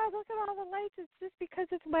my God, look at all the lights. It's just because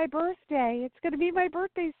it's my birthday. It's going to be my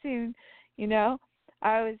birthday soon. You know,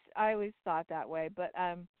 I always thought that way. But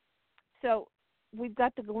so we've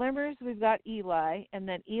got the Glimmers, we've got Eli, and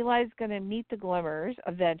then Eli's going to meet the Glimmers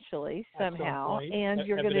eventually somehow, and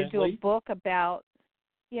you're going to do a book about.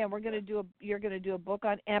 Yeah, you're going to do a book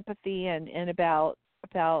on empathy and about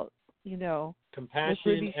you know,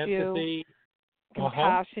 compassion, empathy,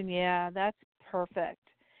 compassion. Yeah, that's perfect.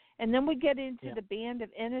 And then we get into the Band of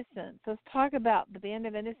Innocence. Let's talk about the Band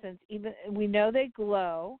of Innocence. Even we know they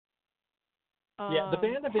glow. The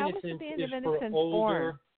Band of Innocence is for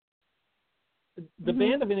older. The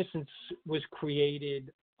Band of Innocence was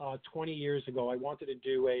created 20 years ago. I wanted to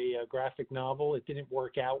do a graphic novel. It didn't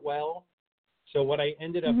work out well. So what I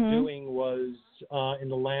ended up doing was in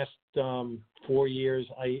the last 4 years,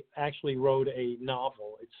 I actually wrote a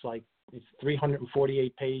novel. It's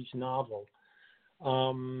 348-page novel.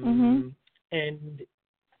 And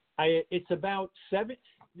it's about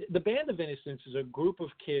the Band of Innocence is a group of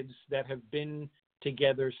kids that have been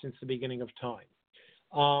together since the beginning of time.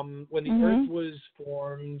 When the earth was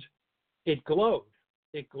formed, it glowed.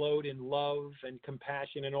 It glowed in love and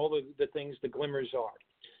compassion and all the things the Glimmers are.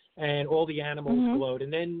 And all the animals glowed.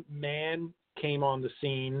 And then man came on the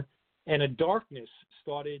scene, and a darkness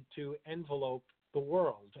started to envelope the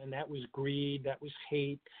world. And that was greed, that was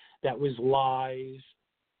hate, that was lies.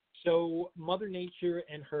 So Mother Nature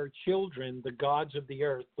and her children, the gods of the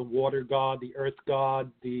earth, the water god, the earth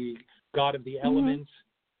god, the god of the elements,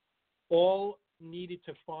 all needed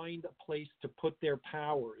to find a place to put their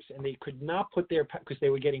powers. And they could not put their because they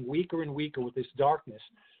were getting weaker and weaker with this darkness.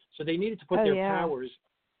 So they needed to put their powers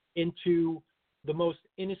into the most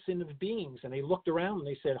innocent of beings. And they looked around and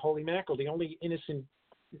they said, holy mackerel, the only innocent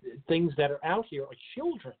things that are out here are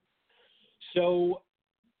children. So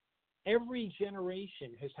every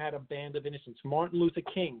generation has had a Band of Innocence. Martin Luther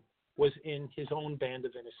King was in his own Band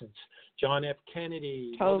of Innocence. John F.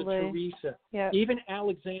 Kennedy, Mother Teresa, even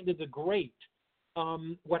Alexander the Great.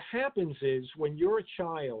 What happens is when you're a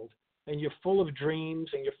child and you're full of dreams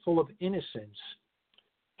and you're full of innocence,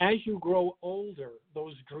 as you grow older,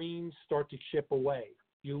 those dreams start to chip away.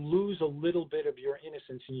 You lose a little bit of your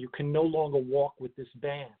innocence and you can no longer walk with this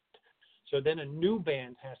band. So then a new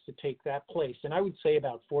band has to take that place. And I would say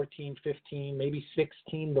about 14, 15, maybe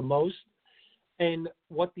 16 the most. And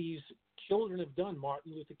what these children have done,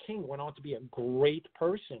 Martin Luther King went on to be a great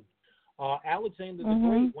person. Alexander the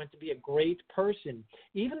Great went to be a great person.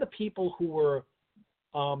 Even the people who were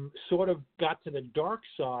sort of got to the dark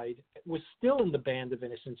side was still in the Band of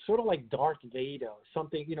Innocence, sort of like Darth Vader.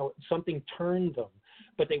 Something turned them,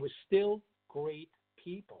 but they were still great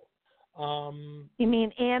people. You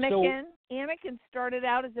mean Anakin? Anakin started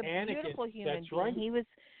out as a beautiful human being. Right. He was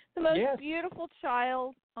the most beautiful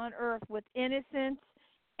child on earth with innocence,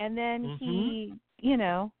 and then he,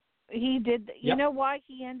 He did. You know why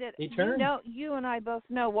he ended? He turned. You and I both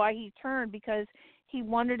know why he turned, because he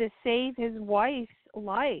wanted to save his wife's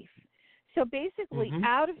life. So basically,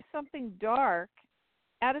 out of something dark,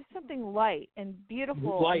 out of something light and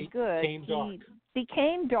beautiful and good, he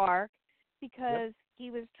became dark because he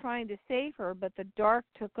was trying to save her, but the dark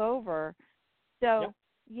took over. So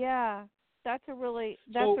that's a really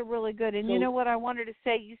good. And you know what I wanted to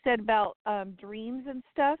say? You said about dreams and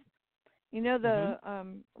stuff. You know the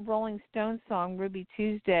Rolling Stones song Ruby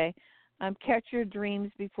Tuesday, "Catch your dreams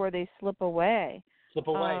before they slip away." That's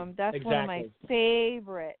exactly. one of my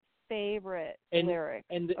favorite lyrics.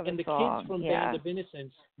 And the kids from Band of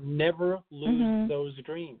Innocence never lose those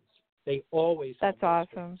dreams. They always have those awesome.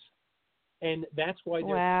 Dreams. And that's why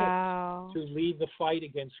they're picked to lead the fight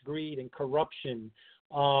against greed and corruption.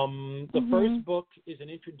 The first book is an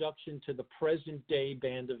introduction to the present-day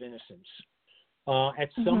Band of Innocence. At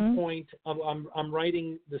some point, I'm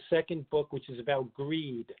writing the second book, which is about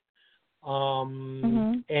greed.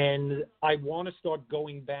 And I want to start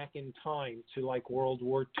going back in time to like World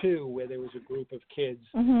War II, where there was a group of kids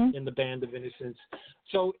in the Band of Innocence.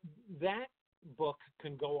 So that book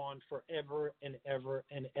can go on forever and ever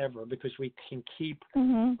and ever, because we can keep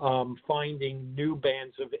finding new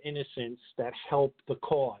bands of innocence that help the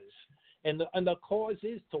cause. And the cause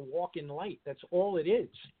is to walk in light. That's all it is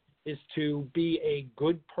to be a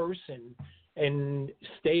good person and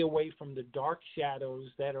stay away from the dark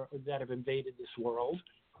shadows that have invaded this world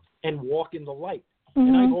and walk in the light.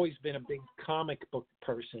 And I've always been a big comic book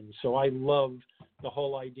person, so I love the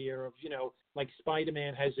whole idea of, like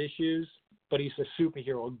Spider-Man has issues, but he's a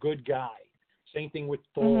superhero, a good guy. Same thing with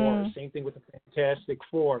Thor, same thing with the Fantastic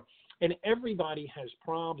Four. And everybody has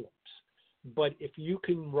problems. But if you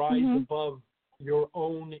can rise above your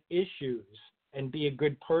own issues and be a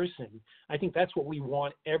good person, I think that's what we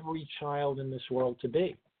want every child in this world to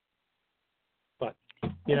be. But,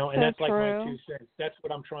 and that's like my 2 cents. That's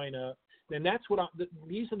what I'm trying to, and that's what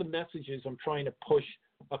these are the messages I'm trying to push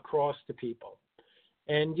across to people.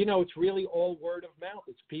 And, it's really all word of mouth.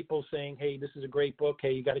 It's people saying, hey, this is a great book.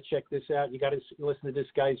 Hey, you got to check this out. You got to listen to this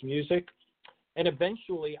guy's music. And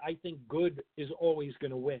eventually, I think good is always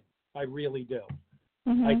going to win. I really do.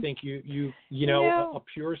 I think you know, a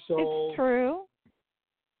pure soul. It's true.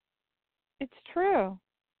 It's true.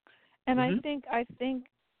 And I think,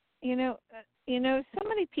 so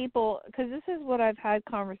many people, because this is what I've had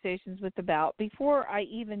conversations with about before I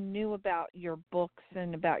even knew about your books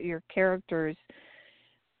and about your characters.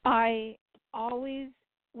 I always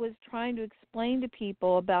was trying to explain to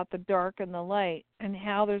people about the dark and the light, and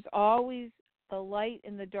how there's always the light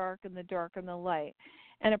and the dark and the dark and the light.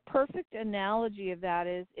 And a perfect analogy of that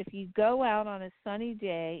is if you go out on a sunny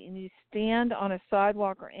day and you stand on a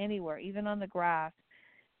sidewalk or anywhere, even on the grass,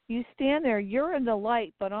 you stand there, you're in the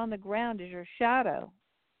light, but on the ground is your shadow,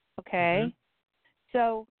 okay?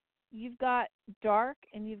 So you've got dark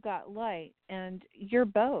and you've got light, and you're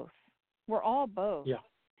both. We're all both. Yeah.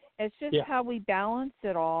 It's just how we balance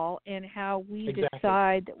it all and how we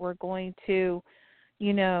decide that we're going to,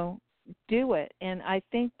 do it. And I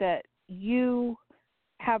think that you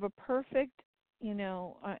have a perfect,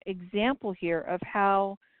 example here of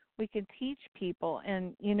how we can teach people.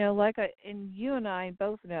 And, and you and I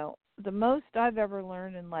both know, the most I've ever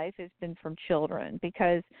learned in life has been from children,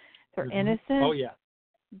 because they're innocent. Oh, yeah.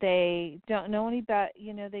 They don't know any better,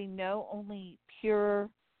 they know only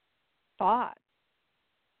pure thought.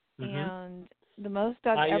 And the most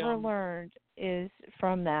I've ever learned is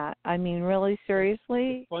from that. I mean, really,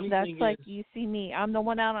 seriously, that's like you see me. I'm the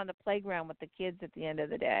one out on the playground with the kids at the end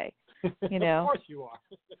of the day. Of course you are.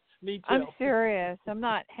 Me too. I'm serious. I'm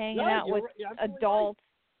not hanging out with adults.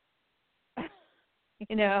 Right.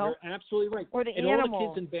 You're absolutely right. Or the animals.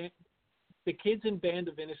 All the kids in Band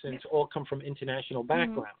of Innocence all come from international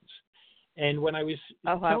backgrounds. And when I was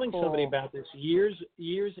telling somebody about this years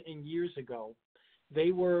and years ago,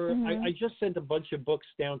 they were, I just sent a bunch of books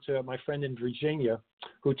down to my friend in Virginia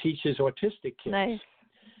who teaches autistic kids. Nice.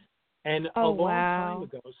 And a long time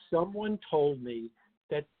ago, someone told me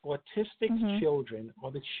that autistic children are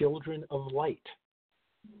the children of light.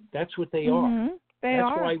 That's what they are.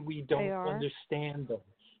 That's why we don't understand them.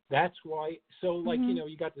 That's why, so like,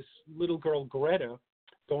 you got this little girl, Greta,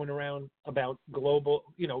 going around about global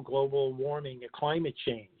warming and climate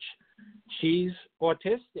change. She's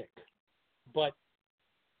autistic, but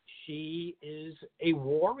she is a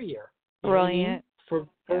warrior. Brilliant. For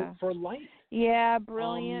life. Yeah,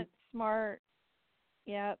 brilliant, smart.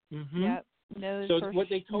 Yep. Yep. Knows so her, what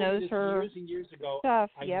they told me years and years ago,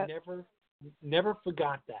 I never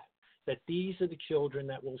forgot that these are the children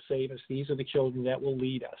that will save us. These are the children that will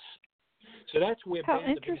lead us. So that's where How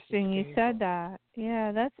Band of interesting you Innocence said came that.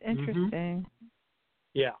 Yeah, that's interesting.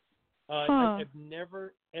 Yeah. Huh. I've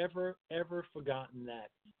never, ever, ever forgotten that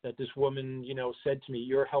this woman, said to me,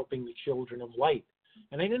 "You're helping the children of light."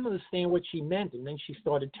 And I didn't understand what she meant. And then she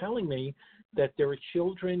started telling me that there are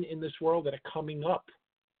children in this world that are coming up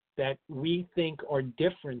that we think are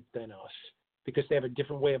different than us because they have a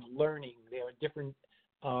different way of learning. They have a different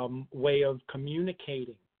way of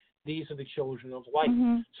communicating. These are the children of light.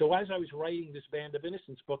 Mm-hmm. So as I was writing this Band of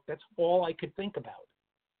Innocence book, that's all I could think about.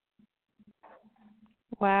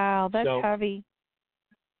 Wow, that's heavy.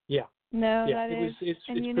 Yeah. No, yeah, that is. It's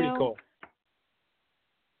and pretty cool.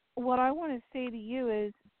 What I want to say to you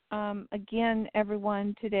is, again,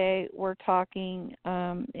 everyone, today we're talking,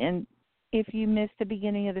 and if you missed the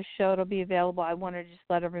beginning of the show, it'll be available. I want to just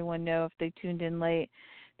let everyone know if they tuned in late.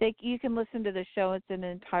 You can listen to the show. It's in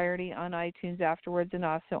entirety on iTunes afterwards and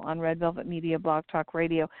also on Red Velvet Media Blog Talk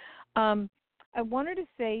Radio. I wanted to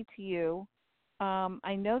say to you,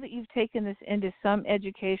 I know that you've taken this into some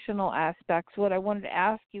educational aspects. What I wanted to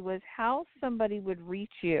ask you was how somebody would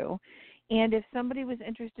reach you, and if somebody was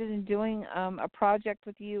interested in doing a project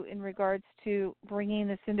with you in regards to bringing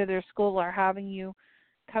this into their school or having you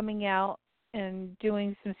coming out and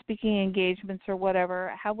doing some speaking engagements or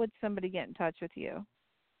whatever, how would somebody get in touch with you?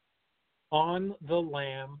 On the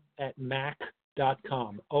Lamb at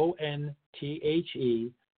mac.com, ONTHELAMB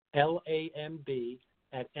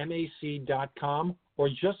at MAC.com, or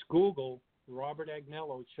just Google Robert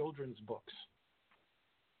Agnello children's books,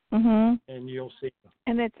 and you'll see them.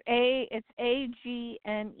 And it's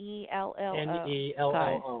AGNELLO.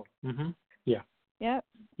 NELLO. Yeah. Yep.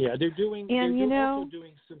 Yeah, they're doing. And they're also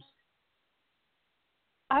doing some.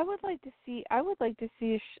 I would like to see. I would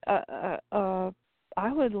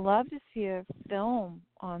love to see a film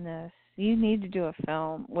on this. You need to do a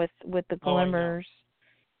film with the Glimmers.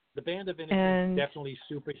 The Band of Innocence, definitely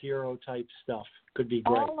superhero type stuff. Could be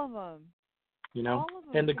great. All of them. All of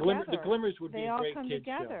them. And the Glimmers would be a great kid show.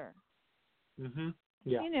 They all come together.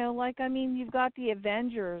 Yeah. You've got the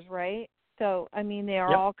Avengers, right? So, they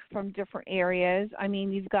are all from different areas.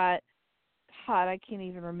 You've got, I can't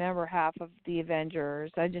even remember half of the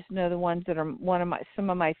Avengers. I just know the ones that are some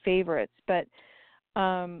of my favorites. But,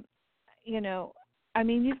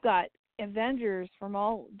 you've got Avengers from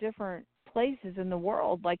all different places in the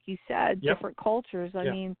world, like you said, different cultures. Look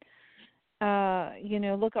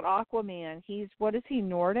at Aquaman. He's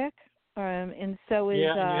Nordic? And so is and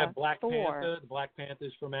you have Black Thor. Panther. The Black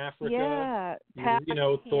Panther's from Africa. Yeah,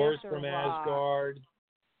 Thor's from Asgard.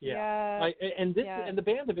 Yeah. And the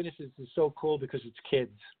Band of Innocence is so cool because it's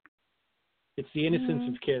kids. It's the innocence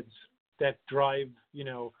of kids that drive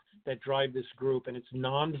this group, and it's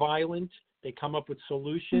nonviolent. They come up with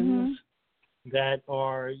solutions that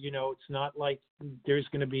are, it's not like there's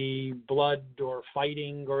going to be blood or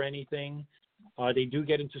fighting or anything. They do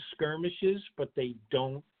get into skirmishes, but they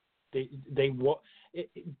don't.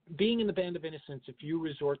 Being in the Band of Innocence, if you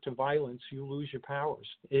resort to violence, you lose your powers.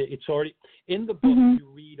 It's already in the book. You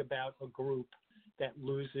read about a group that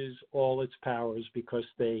loses all its powers because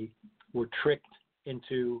they were tricked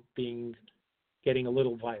into getting a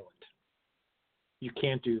little violent. You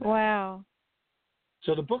can't do that. Wow.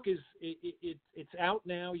 So the book it's out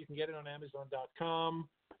now. You can get it on Amazon.com.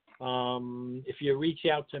 If you reach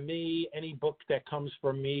out to me, any book that comes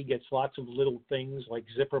from me gets lots of little things like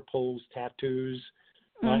zipper pulls, tattoos,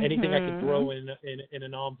 anything I can throw in an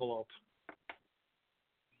envelope.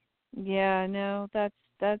 Yeah, no, that's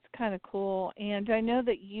kind of cool. And I know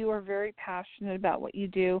that you are very passionate about what you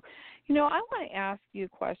do. I want to ask you a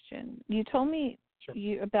question. You told me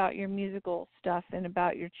about your musical stuff and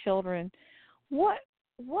about your children. What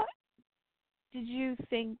did you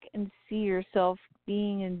think and see yourself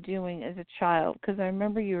being and doing as a child? Because I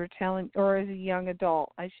remember you were telling, or as a young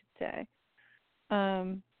adult, I should say.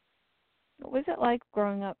 What was it like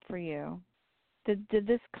growing up for you? Did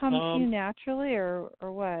this come to you naturally, or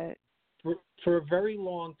what? For a very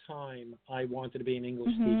long time, I wanted to be an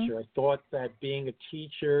English teacher. I thought that being a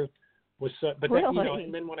teacher was so, but really?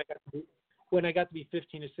 And then when I got to be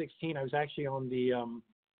 15 or 16, I was actually on the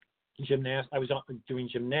I was doing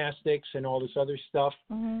gymnastics and all this other stuff.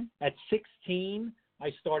 At 16,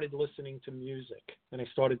 I started listening to music and I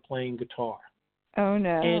started playing guitar. Oh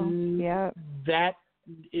no! And that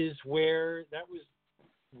was where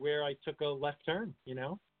I took a left turn.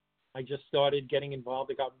 I just started getting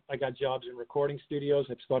involved. I got jobs in recording studios.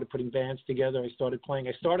 I started putting bands together. I started playing.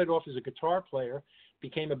 I started off as a guitar player,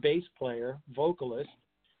 became a bass player, vocalist,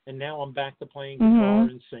 and now I'm back to playing guitar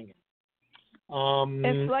and singing.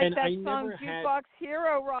 It's like that song, Jukebox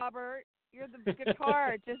Hero, Robert. You're the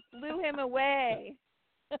guitar. Just blew him away.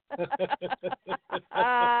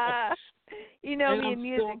 You know And me I'm in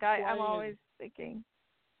music. still I'm playing. always thinking.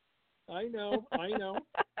 I know.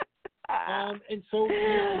 And so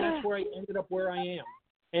that's where I ended up where I am.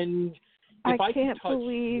 And if I can't could touch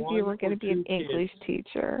believe you were going to be an English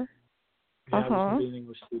teacher. Yeah, I was going to be an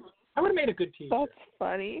English teacher. I would have made a good teacher. That's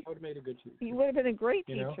funny. I would have made a good teacher. You would have been a great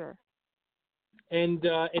teacher. And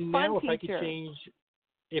now teacher.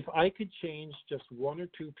 if I could change just one or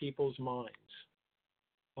two people's minds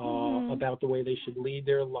about the way they should lead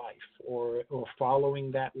their life or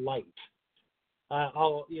following that light,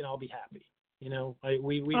 I'll be happy.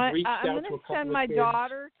 We reached out to a couple of kids. I'm going to send my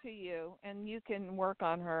daughter to you, and you can work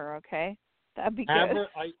on her. Okay, that'd be good.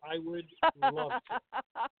 I would love to.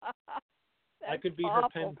 I could be her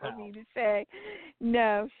pen pal. For me to say,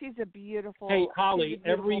 no, she's a beautiful. Hey, Holly,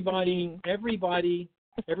 everybody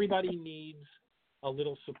needs a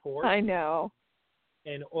little support. I know.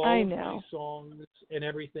 And all of my songs and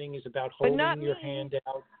everything is about holding your hand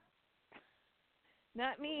out.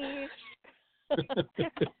 Not me.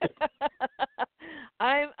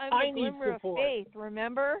 I'm a glimmer of faith.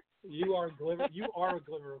 Remember? You are a glimmer. You are a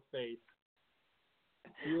glimmer of faith.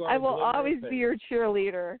 I will always be your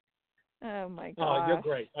cheerleader. Oh my God! Oh, you're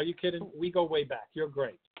great. Are you kidding? We go way back. You're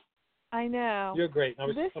great. I know. You're great.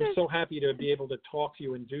 I'm so happy to be able to talk to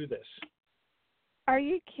you and do this. Are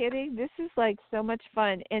you kidding? This is like so much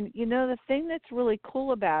fun. And the thing that's really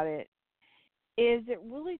cool about it is it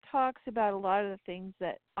really talks about a lot of the things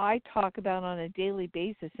that I talk about on a daily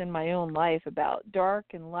basis in my own life about dark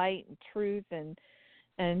and light and truth and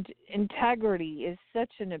integrity is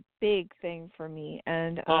such a big thing for me.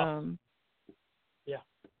 And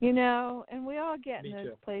and we all get in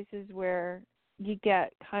those places where you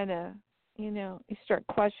get kind of, you start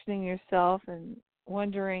questioning yourself and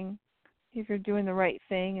wondering if you're doing the right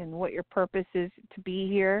thing and what your purpose is to be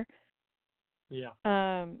here. Yeah.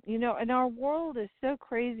 And our world is so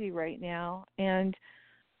crazy right now. And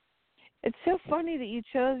it's so funny that you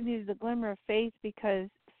chose me as the Glimmer of Faith because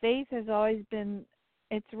faith has always been,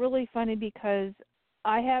 it's really funny because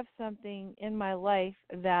I have something in my life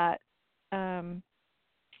that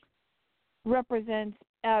represents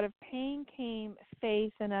out of pain came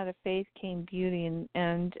faith and out of faith came beauty.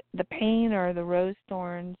 And the pain are the rose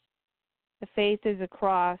thorns, the faith is a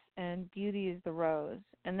cross, and beauty is the rose.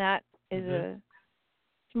 And that is a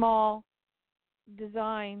small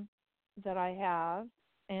design that I have,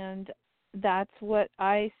 and that's what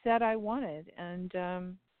I said I wanted. And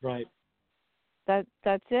right. That's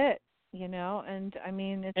it, And I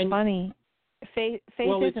mean, it's funny. Faith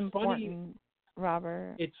is important, funny,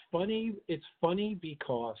 Robert. It's funny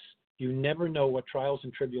because you never know what trials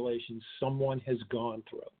and tribulations someone has gone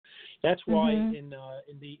through. That's why in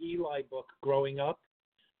the Eli book, Growing Up,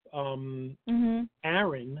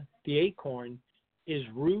 Aaron, the acorn, is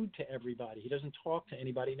rude to everybody. He doesn't talk to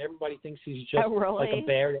anybody, and everybody thinks he's just like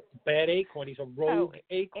a bad acorn. He's a rogue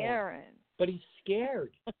acorn. Aaron. But he's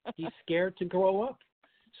scared. He's scared to grow up.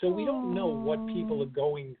 So we don't know what people are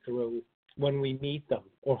going through when we meet them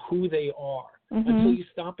or who they are until you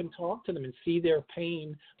stop and talk to them and see their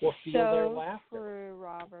pain or feel their laughter. So true,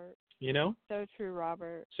 Robert. So true,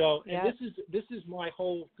 Robert. So and this is my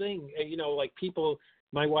whole thing. Like people,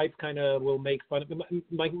 my wife kind of will make fun of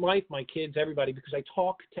my wife, my kids, everybody, because I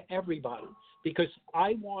talk to everybody because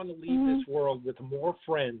I want to leave this world with more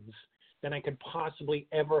friends than I could possibly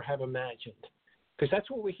ever have imagined. Because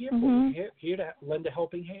that's what we're here for. We're here to lend a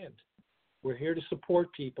helping hand. We're here to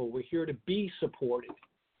support people. We're here to be supported.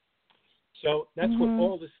 So that's what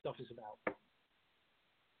all this stuff is about.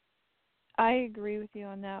 I agree with you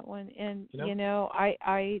on that one. And,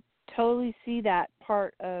 I totally see that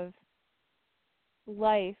part of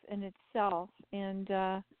life in itself. And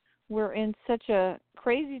we're in such a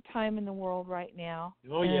crazy time in the world right now.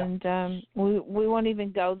 Oh, yeah. And we won't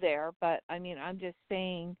even go there. But, I mean, I'm just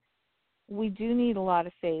saying we do need a lot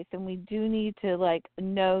of faith. And we do need to,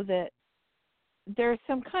 know that there's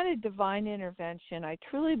some kind of divine intervention. I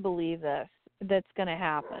truly believe that's going to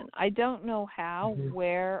happen. I don't know how,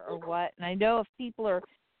 where, or what. And I know if people are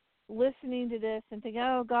listening to this and think,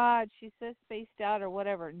 oh, God, she's so spaced out or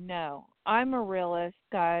whatever. No, I'm a realist,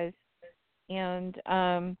 guys. And,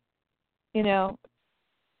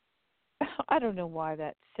 I don't know why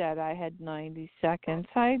that said I had 90 seconds.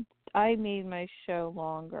 I made my show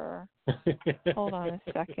longer. Hold on a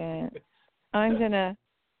second. I'm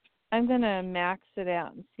gonna max it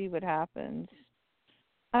out and see what happens.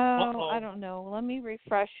 Oh, I don't know. Let me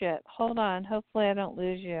refresh it. Hold on. Hopefully I don't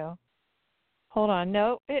lose you. Hold on.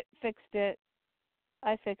 Nope, it fixed it.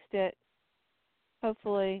 I fixed it.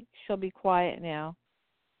 Hopefully she'll be quiet now.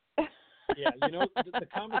 Yeah, you know, the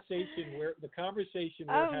conversation we're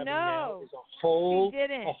having now is a whole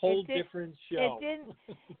different show.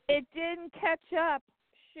 It didn't catch up.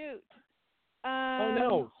 Shoot. Oh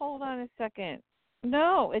no. Hold on a second.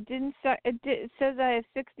 No, it didn't. It says I have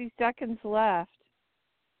 60 seconds left.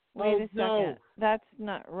 Wait a second. No. That's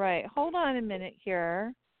not right. Hold on a minute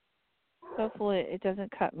here. Hopefully it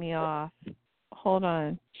doesn't cut me off. Hold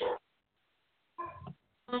on.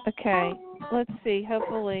 Okay, let's see.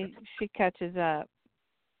 Hopefully she catches up.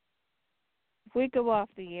 If we go off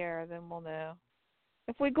the air, then we'll know.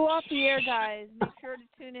 If we go off the air, guys, make sure to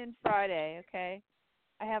tune in Friday, okay?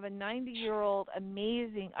 I have a 90-year-old,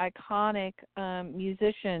 amazing, iconic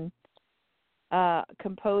musician,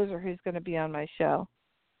 composer who's going to be on my show.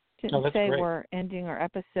 Didn't say great. We're ending our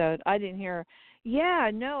episode. I didn't hear.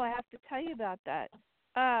 Yeah, no, I have to tell you about that.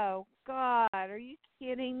 Oh, God, are you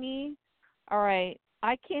kidding me? All right,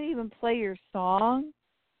 I can't even play your song,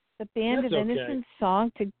 the Band of Innocence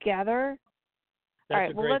song together. That's all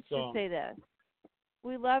right, well, let's song. just say this.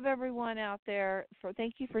 We love everyone out there.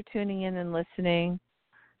 Thank you for tuning in and listening.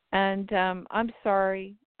 And I'm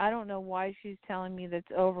sorry. I don't know why she's telling me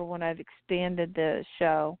that's over when I've expanded the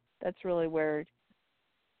show. That's really weird.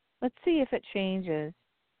 Let's see if it changes.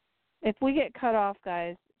 If we get cut off,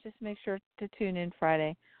 guys, just make sure to tune in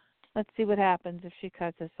Friday. Let's see what happens if she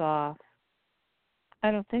cuts us off.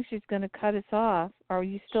 I don't think she's going to cut us off. Are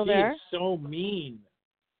you still there? She is so mean.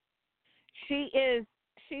 She is.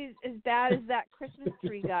 She's as bad as that Christmas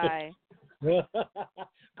tree guy. Oh,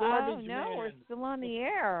 no, man. we're still on the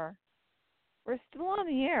air. We're still on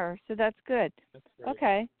the air, so that's good. That's great.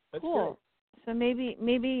 Okay, that's cool. Great. So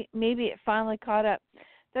maybe it finally caught up.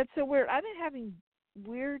 That's so weird. I've been having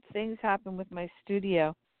weird things happen with my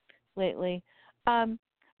studio lately.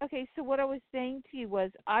 Okay, so what I was saying to you was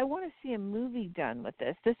I want to see a movie done with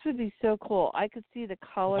this. This would be so cool. I could see the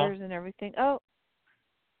colors and everything. Oh,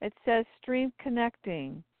 it says stream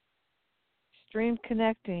connecting. Stream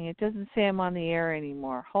connecting. It doesn't say I'm on the air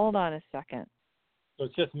anymore. Hold on a second. So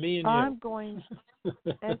it's just me and you.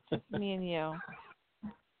 It's just me and you.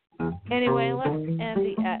 Anyway, let's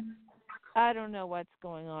end I don't know what's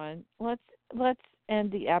going on. Let's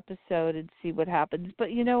end the episode and see what happens.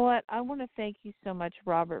 But you know what? I want to thank you so much,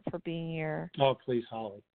 Robert, for being here. Oh, please,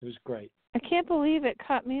 Holly. It was great. I can't believe it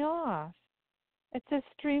cut me off. It says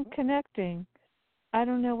stream connecting. I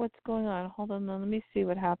don't know what's going on. Hold on, let me see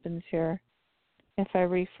what happens here. If I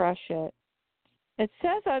refresh it. It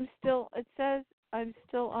says I'm still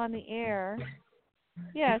on the air.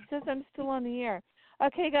 Yeah, it says I'm still on the air.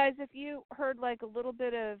 Okay, guys, if you heard like a little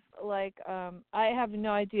bit of I have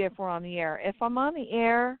no idea if we're on the air. If I'm on the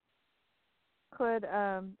air, could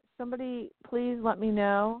somebody please let me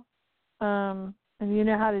know? And you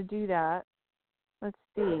know how to do that. Let's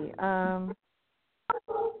see.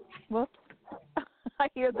 Whoops. I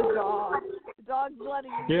hear the dog. The dog's letting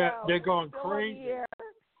me know. Yeah, they're going still crazy. On the air.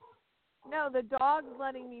 No, the dog's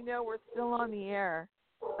letting me know we're still on the air.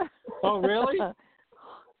 Oh, really?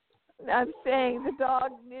 I'm saying the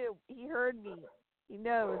dog knew. He heard me. He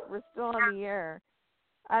knows we're still on the air.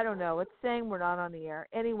 I don't know. It's saying we're not on the air.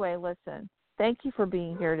 Anyway, listen. Thank you for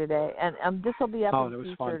being here today. And this will be up in the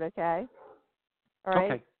T-shirt, okay? All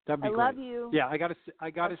right? Okay, that'd be great. I love you. Yeah, I got to.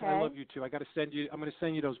 Okay. I love you too. I'm going to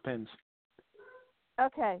send you those pins.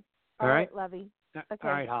 Okay. All right, Lovey. Okay. All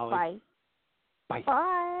right, Holly. Bye. Bye.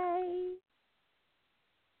 Bye.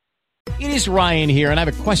 It is Ryan here, and I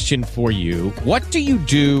have a question for you. What do you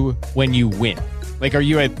do when you win? Like, are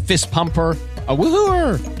you a fist pumper, a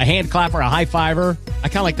woohooer, a hand clapper, a high fiver? I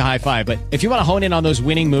kind of like the high five, but if you want to hone in on those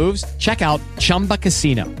winning moves, check out Chumba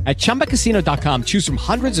Casino. At ChumbaCasino.com, choose from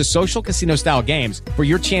hundreds of social casino-style games for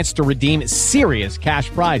your chance to redeem serious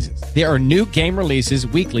cash prizes. There are new game releases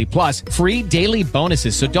weekly, plus free daily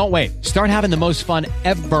bonuses, so don't wait. Start having the most fun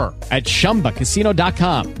ever at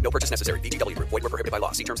ChumbaCasino.com. No purchase necessary. VGW. Void where prohibited by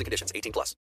law. See terms and conditions. 18+.